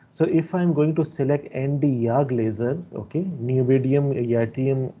wavelength. So if I'm going to select ND YAG laser, okay, neodymium,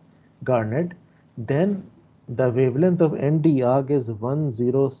 yttrium, garnet, then the wavelength of ND YAG is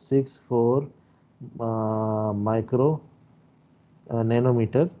 1064 micro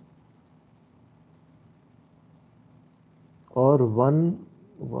nanometer, or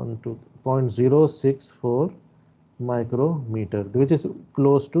 1.064 micrometer, which is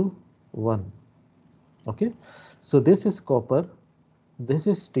close to 1. Okay, so this is copper, this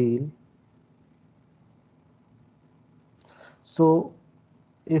is steel. So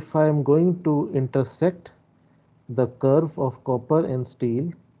if I am going to intersect the curve of copper and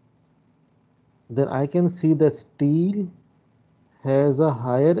steel, then I can see that steel has a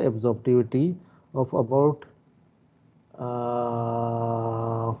higher absorptivity of about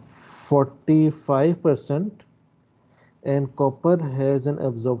 45%, and copper has an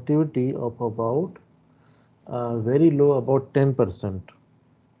absorptivity of about very low, about 10%.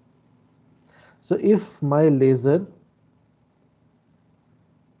 So if my laser,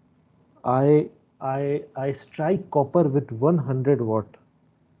 I strike copper with 100 watt,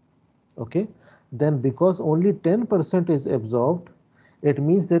 okay, then because only 10% is absorbed, it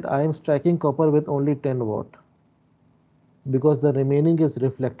means that I am striking copper with only 10 watt, because the remaining is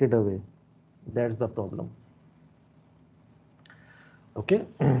reflected away. That's the problem. Okay,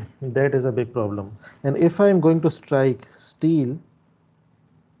 that is a big problem. And if I am going to strike steel,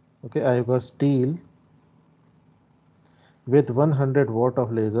 okay, I have got steel with 100 watt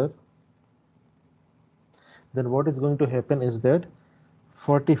of laser, then what is going to happen is that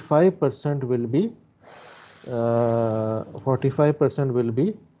 45% will be 45% will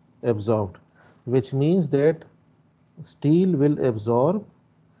be absorbed, which means that steel will absorb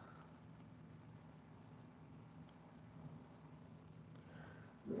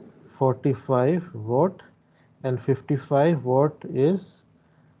 45 watt, and 55 watt is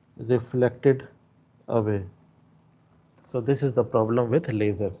reflected away. So this is the problem with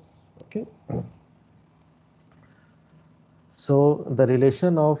lasers. Okay, so the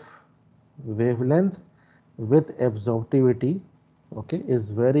relation of wavelength with absorptivity, okay, is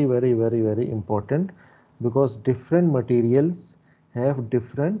very important, because different materials have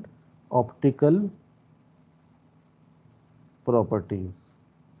different optical properties.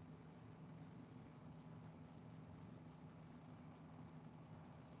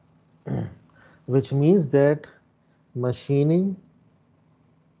 Which means that machining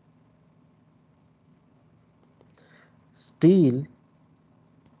steel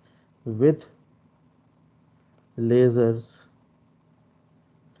with lasers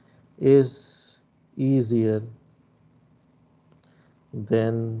is easier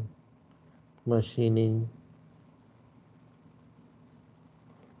than machining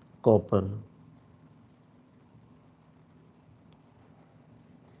copper.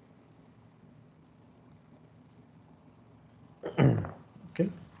 Okay,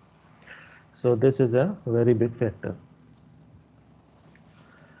 so this is a very big factor.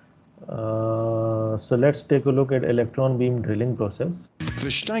 So let's take a look at electron beam drilling process.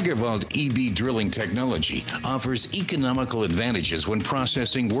 The Steigerwald EB drilling technology offers economical advantages when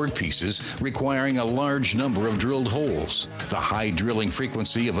processing workpieces requiring a large number of drilled holes. The high drilling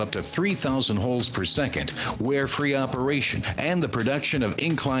frequency of up to 3,000 holes per second, wear-free operation, and the production of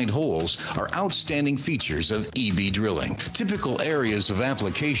inclined holes are outstanding features of EB drilling. Typical areas of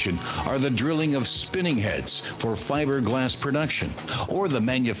application are the drilling of spinning heads for fiberglass production, or the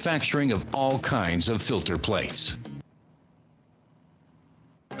manufacturing of all kinds of filter plates.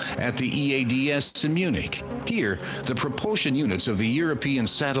 at the EADS in Munich. Here, the propulsion units of the European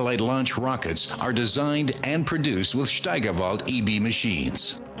satellite launch rockets are designed and produced with Steigerwald EB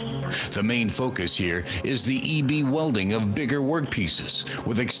machines. The main focus here is the EB welding of bigger workpieces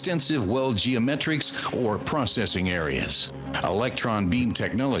with extensive weld geometrics or processing areas. Electron beam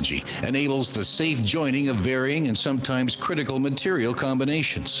technology enables the safe joining of varying and sometimes critical material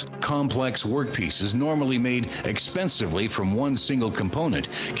combinations. Complex workpieces normally made expensively from one single component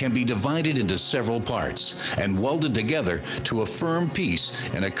can be divided into several parts and welded together to a firm piece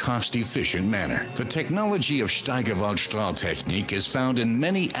in a cost-efficient manner. The technology of Steigerwald Strahltechnik is found in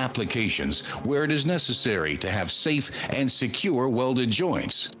many applications where it is necessary to have safe and secure welded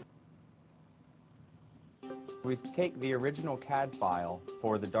joints. We take the original CAD file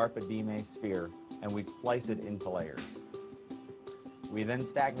for the DARPA DMA sphere and we slice it into layers. We then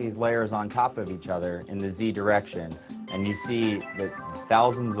stack these layers on top of each other in the Z direction, and you see that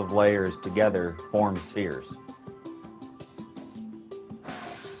thousands of layers together form spheres.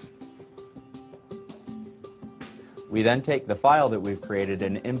 We then take the file that we've created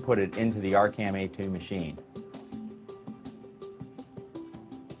and input it into the RCAM A2 machine.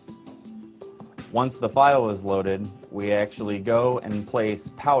 Once the file is loaded, we actually go and place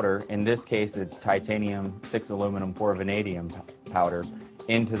powder, in this case it's titanium 6 aluminum 4 vanadium powder,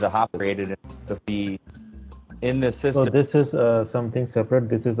 into the hopper created in the system. So this is something separate.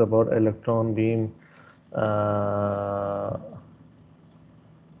 This is about electron beam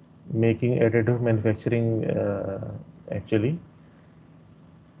making additive manufacturing actually.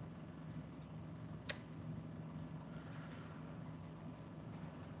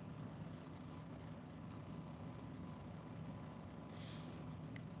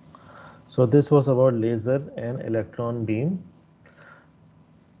 So this was about laser and electron beam.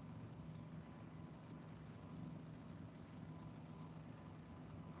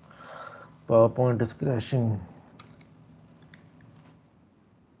 PowerPoint is crashing.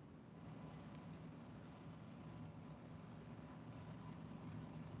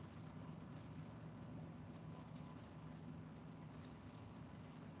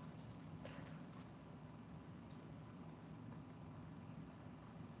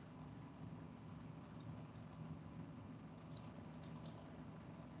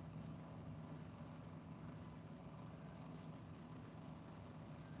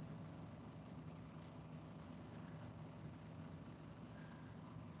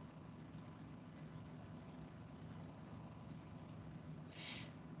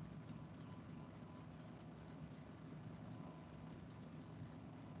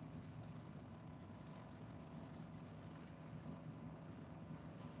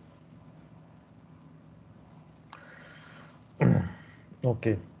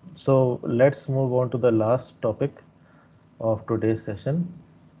 Okay, so let's move on to the last topic of today's session,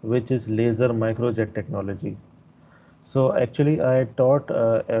 which is laser microjet technology. So actually I taught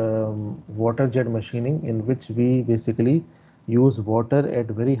water jet machining, in which we basically use water at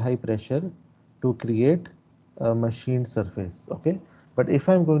very high pressure to create a machined surface. Okay, but if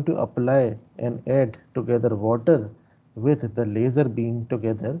I'm going to apply and add together water with the laser beam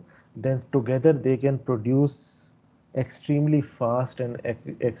together, then together they can produce extremely fast and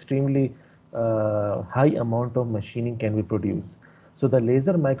extremely high amount of machining can be produced. So the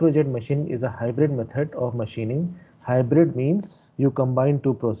laser microjet machine is a hybrid method of machining. Hybrid means you combine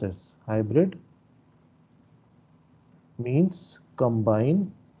two processes. Hybrid means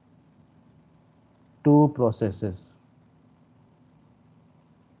combine two processes.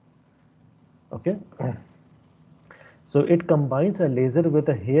 Okay. So it combines a laser with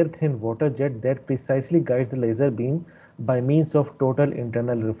a hair-thin water jet that precisely guides the laser beam by means of total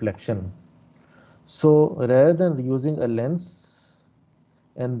internal reflection. So rather than using a lens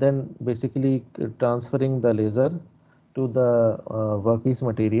and then basically transferring the laser to the workpiece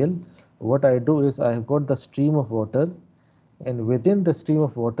material, what I do is I have got the stream of water, and within the stream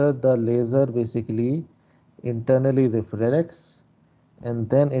of water the laser basically internally refracts and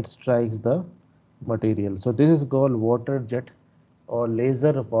then it strikes the material. So this is called water jet or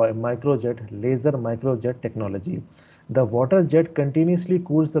laser microjet technology. The water jet continuously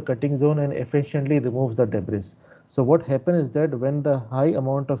cools the cutting zone and efficiently removes the debris. So what happens is that when the high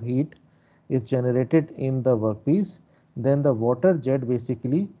amount of heat is generated in the workpiece, then the water jet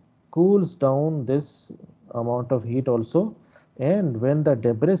basically cools down this amount of heat also, and when the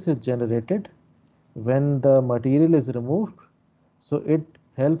debris is generated, when the material is removed, so it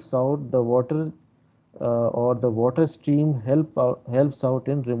helps out the water or the water stream helps out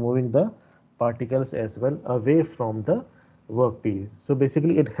in removing the particles as well away from the workpiece. So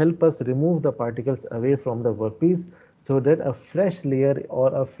basically it helps us remove the particles away from the workpiece so that a fresh layer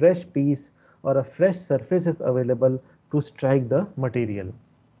or a fresh piece or a fresh surface is available to strike the material.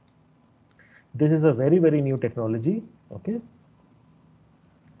 This is a very new technology. Okay.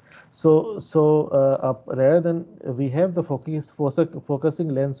 Rather than we have the focusing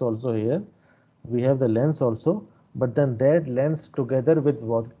lens also here, we have the lens also, but then that lens together with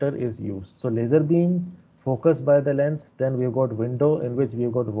water is used. So laser beam focused by the lens, then we've got window in which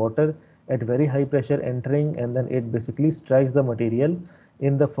we've got water at very high pressure entering, and then it basically strikes the material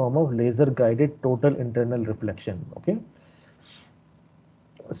in the form of laser guided total internal reflection. Okay.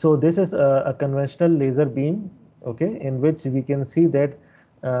 So this is a conventional laser beam, okay, in which we can see that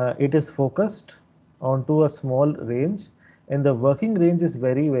it is focused onto a small range, and the working range is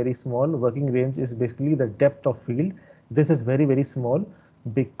very small. Working range is basically the depth of field. This is very small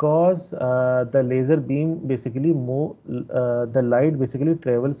because the laser beam basically the light basically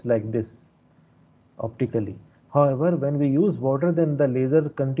travels like this optically. However, when we use water, then the laser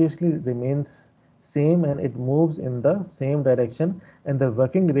continuously remains same and it moves in the same direction, and the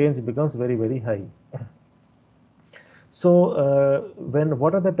working range becomes very high. So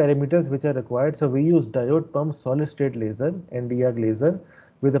what are the parameters which are required? So we use diode pump solid state laser, NDR laser,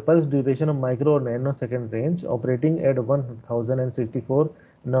 with a pulse duration of micro or nanosecond range, operating at 1064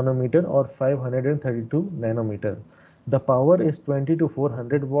 nanometer or 532 nanometer. The power is 20 to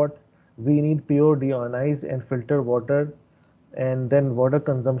 400 watt. We need pure deionized and filtered water, and then water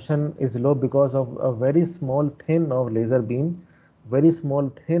consumption is low because of a very small thin of laser beam. Very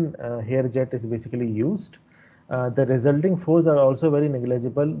small thin hair jet is basically used. The resulting flows are also very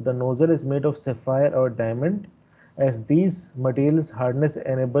negligible. The nozzle is made of sapphire or diamond, as these materials hardness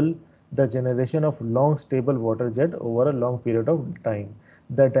enable the generation of long stable water jet over a long period of time.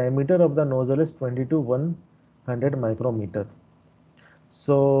 The diameter of the nozzle is 20 to 100 micrometer.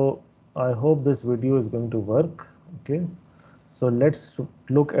 So I hope this video is going to work. Okay, so let's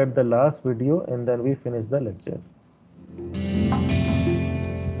look at the last video and then we finish the lecture.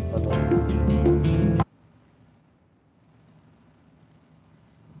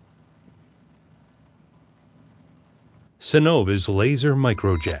 Synova's laser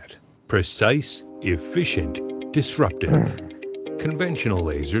microjet. Precise, efficient, disruptive. Conventional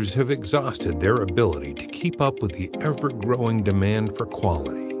lasers have exhausted their ability to keep up with the ever-growing demand for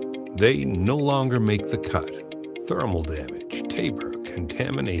quality. They no longer make the cut. Thermal damage, taper,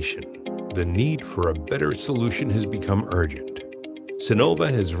 contamination. The need for a better solution has become urgent. Synova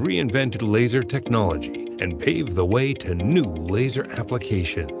has reinvented laser technology and paved the way to new laser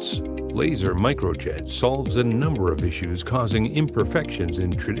applications. Laser microjet solves a number of issues causing imperfections in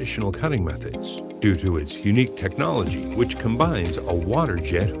traditional cutting methods due to its unique technology, which combines a water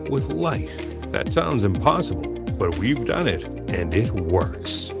jet with light. That sounds impossible, but we've done it, and it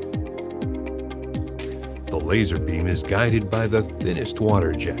works. The laser beam is guided by the thinnest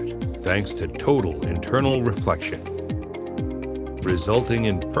water jet, thanks to total internal reflection, resulting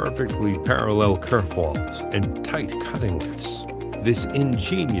in perfectly parallel kerf walls and tight cutting widths. This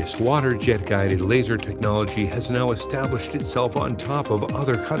ingenious water jet guided laser technology has now established itself on top of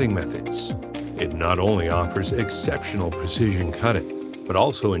other cutting methods. It not only offers exceptional precision cutting, but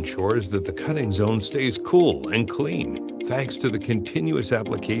also ensures that the cutting zone stays cool and clean, thanks to the continuous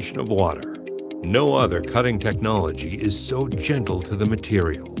application of water. No other cutting technology is so gentle to the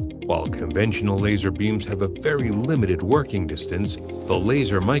material. While conventional laser beams have a very limited working distance, the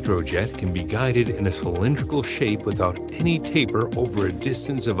laser microjet can be guided in a cylindrical shape without any taper over a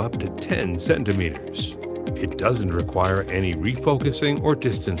distance of up to 10 centimeters. It doesn't require any refocusing or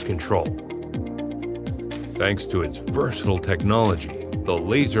distance control. Thanks to its versatile technology, the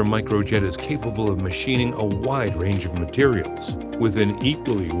laser microjet is capable of machining a wide range of materials with an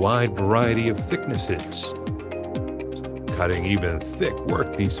equally wide variety of thicknesses. Cutting even thick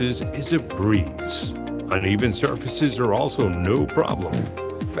workpieces is a breeze. Uneven surfaces are also no problem.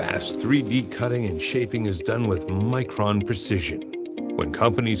 Fast 3D cutting and shaping is done with micron precision. When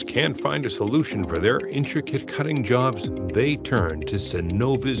companies can't find a solution for their intricate cutting jobs, they turn to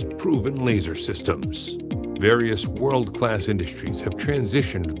Synova's proven laser systems. Various world-class industries have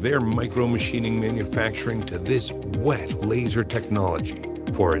transitioned their micromachining manufacturing to this wet laser technology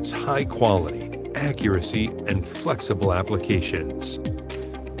for its high quality, accuracy, and flexible applications.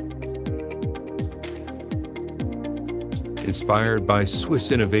 Inspired by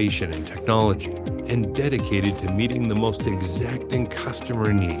Swiss innovation and technology and dedicated to meeting the most exacting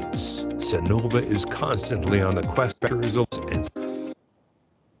customer needs, Synova is constantly on the quest for results.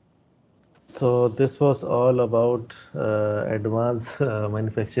 So this was all about advanced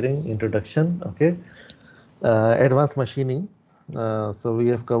manufacturing introduction. Okay, Advanced machining. So we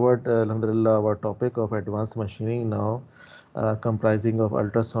have covered, alhamdulillah, our topic of advanced machining now, comprising of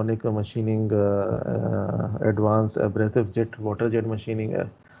ultrasonic machining, advanced abrasive jet, water jet machining,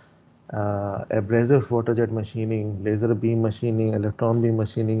 abrasive water jet machining, laser beam machining, electron beam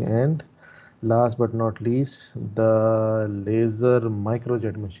machining, and last but not least, the laser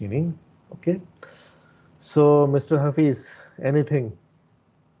microjet machining. Okay. So, Mr. Hafiz, anything?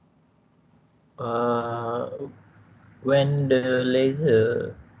 When the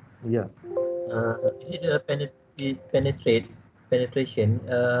laser, Yeah. is it a penetration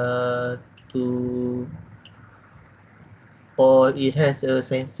to, or it has a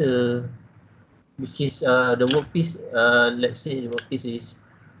sensor which is the workpiece, let's say the workpiece is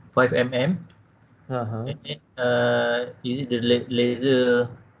 5 mm, Uh-huh. and then is it the laser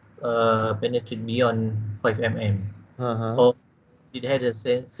penetrate beyond 5 mm, Uh-huh. or it has a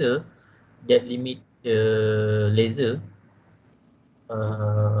sensor that limit the laser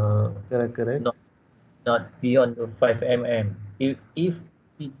Correct, correct. not beyond the 5 mm. If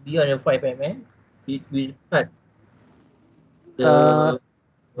it beyond the 5 mm, it will cut Uh,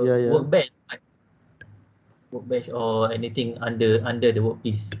 the yeah, yeah. workbench, or anything under the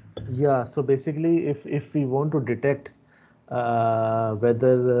workpiece. Yeah, so basically, if we want to detect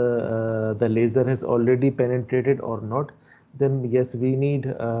whether the laser has already penetrated or not, then yes, we need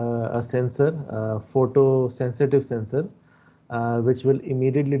a sensor, photosensitive sensor, which will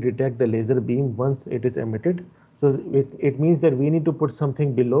immediately detect the laser beam once it is emitted. So it means that we need to put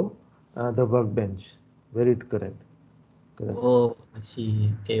something below the workbench. Very correct. Correct. Oh, I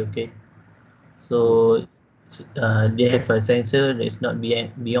see. Okay, okay. So they have a sensor that's not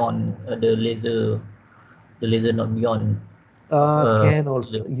beyond the laser not beyond Can the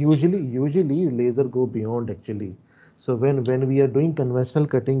also usually laser go beyond actually. So when we are doing conventional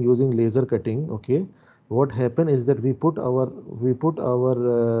cutting using laser cutting, okay, what happen is that we put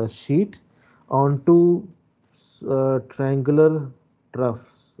our sheet onto triangular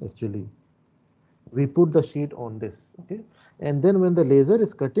troughs actually. We put the sheet on this, okay, and then when the laser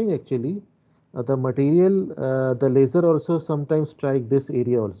is cutting actually, the laser also sometimes strike this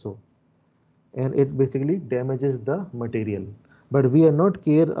area also, and it basically damages the material, but we are not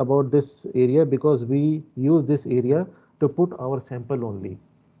care about this area because we use this area to put our sample only.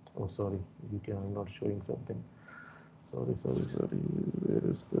 Oh, sorry, I'm not showing something. Sorry, where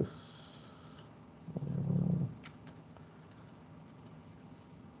is this?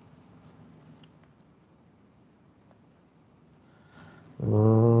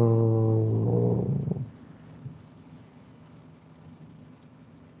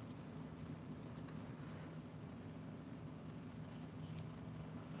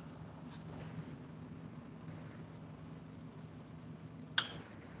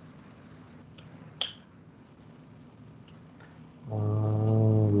 uh,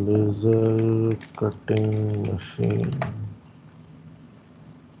 laser cutting machine.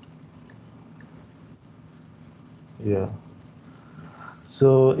 Yeah.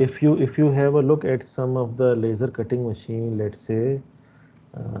 So if you have a look at some of the laser cutting machine, let's say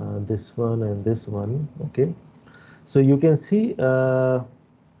this one and this one, okay. So you can see there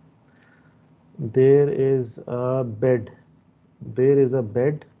is a bed. There is a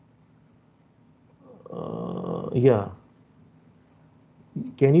bed. Yeah.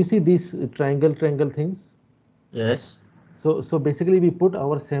 Can you see these triangle things? yes. So basically we put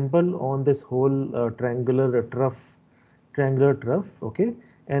our sample on this whole triangular trough, okay,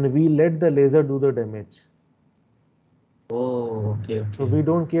 and we let the laser do the damage. Oh, okay, So okay. we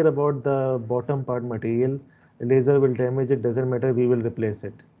don't care about the bottom part material. Laser will damage it, doesn't matter, we will replace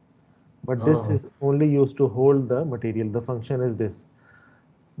it. But this Oh, is only used to hold the material. The function is this.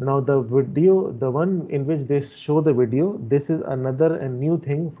 Now the video, the one in which they show the video, this is another and new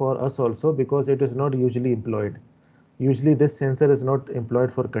thing for us also because it is not usually employed. Usually this sensor is not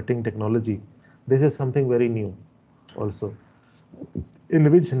employed for cutting technology. This is something very new also,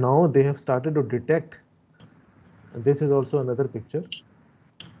 in which now they have started to detect. This is also another picture.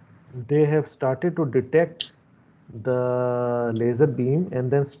 They have started to detect the laser beam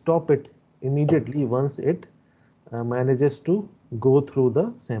and then stop it immediately once it manages to go through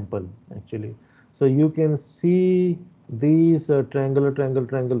the sample actually. So you can see these triangle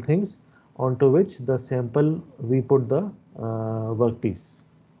things onto which the sample we put the workpiece,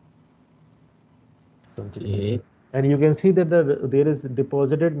 something like okay. this. And you can see that there is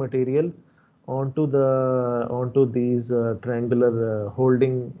deposited material onto these triangular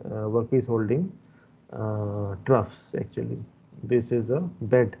workpiece holding troughs actually. This is a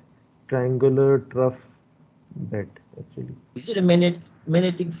bed, triangular trough bed actually. Is it a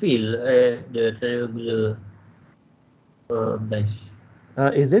magnetic field, the triangular? Dash.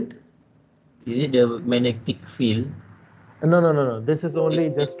 Is it? Is it the magnetic field? No. This is only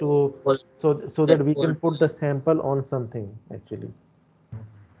just to so that we can put the sample on something actually.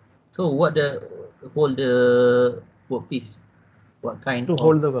 So what the hold the workpiece? What kind To of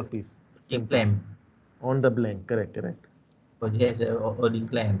hold the workpiece. Simple. clamp? On the blank. Correct. Or it has a holding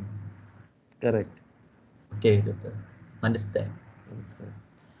clamp? Correct. Okay, doctor. Understand.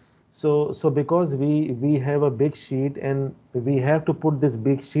 So because we have a big sheet and we have to put this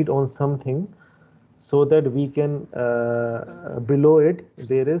big sheet on something so that we can below it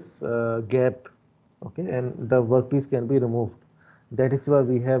there is a gap, okay, and the workpiece can be removed. That is why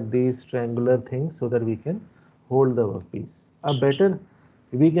we have these triangular things so that we can hold the workpiece.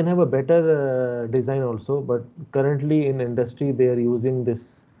 We can have a better design also, but currently in industry they are using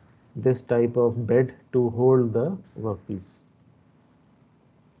this type of bed to hold the workpiece.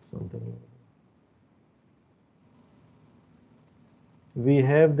 Something. We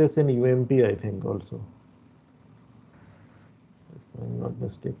have this in UMP, I think, also. If I'm not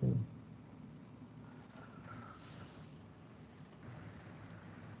mistaken.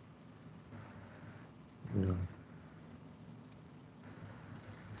 Yeah.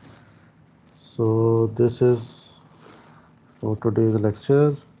 So this is for today's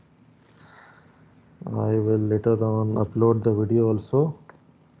lecture. I will later on upload the video also.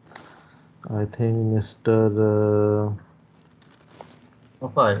 I think Mr.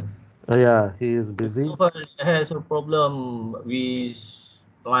 Profile. Yeah, he is busy. Profile has a problem with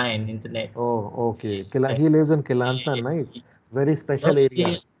line internet. Oh, okay. He lives in Kelantan, right? Very special No,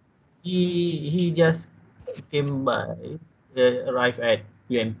 area. he just came by, arrived at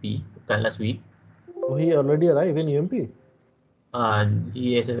UMP last week. Oh, he already arrived in UMP. And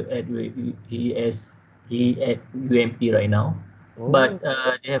he is at UMP right now. Oh. But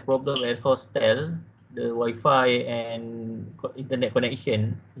they have problem at hostel, the Wi-Fi and internet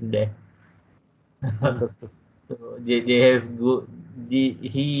connection in there. Understood. So they have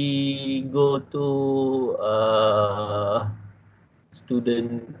he go to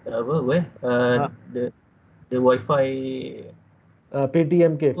student where the Wi-Fi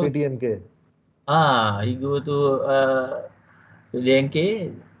PTMK. he go to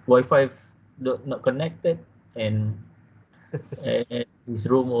DNK Wi-Fi not connected, and his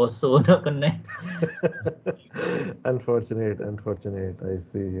room also not connect. Unfortunate. I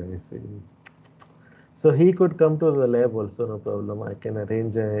see. So he could come to the lab also, no problem. I can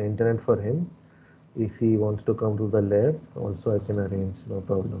arrange internet for him. If he wants to come to the lab, also I can arrange, no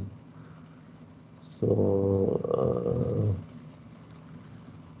problem. So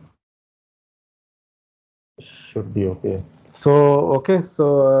should be okay. So okay,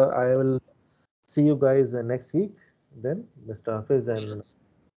 so I will see you guys next week then, Mr. Hafiz, and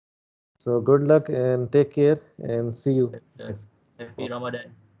so good luck and take care and see you next. Happy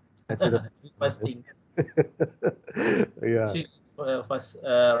Ramadan. Happy Fasting. Yeah. Fast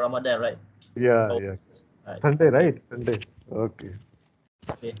Ramadan, right? Yeah. Right. Sunday, right? Sunday. Okay.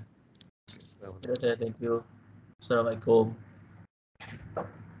 Okay. Thank you. Assalamualaikum.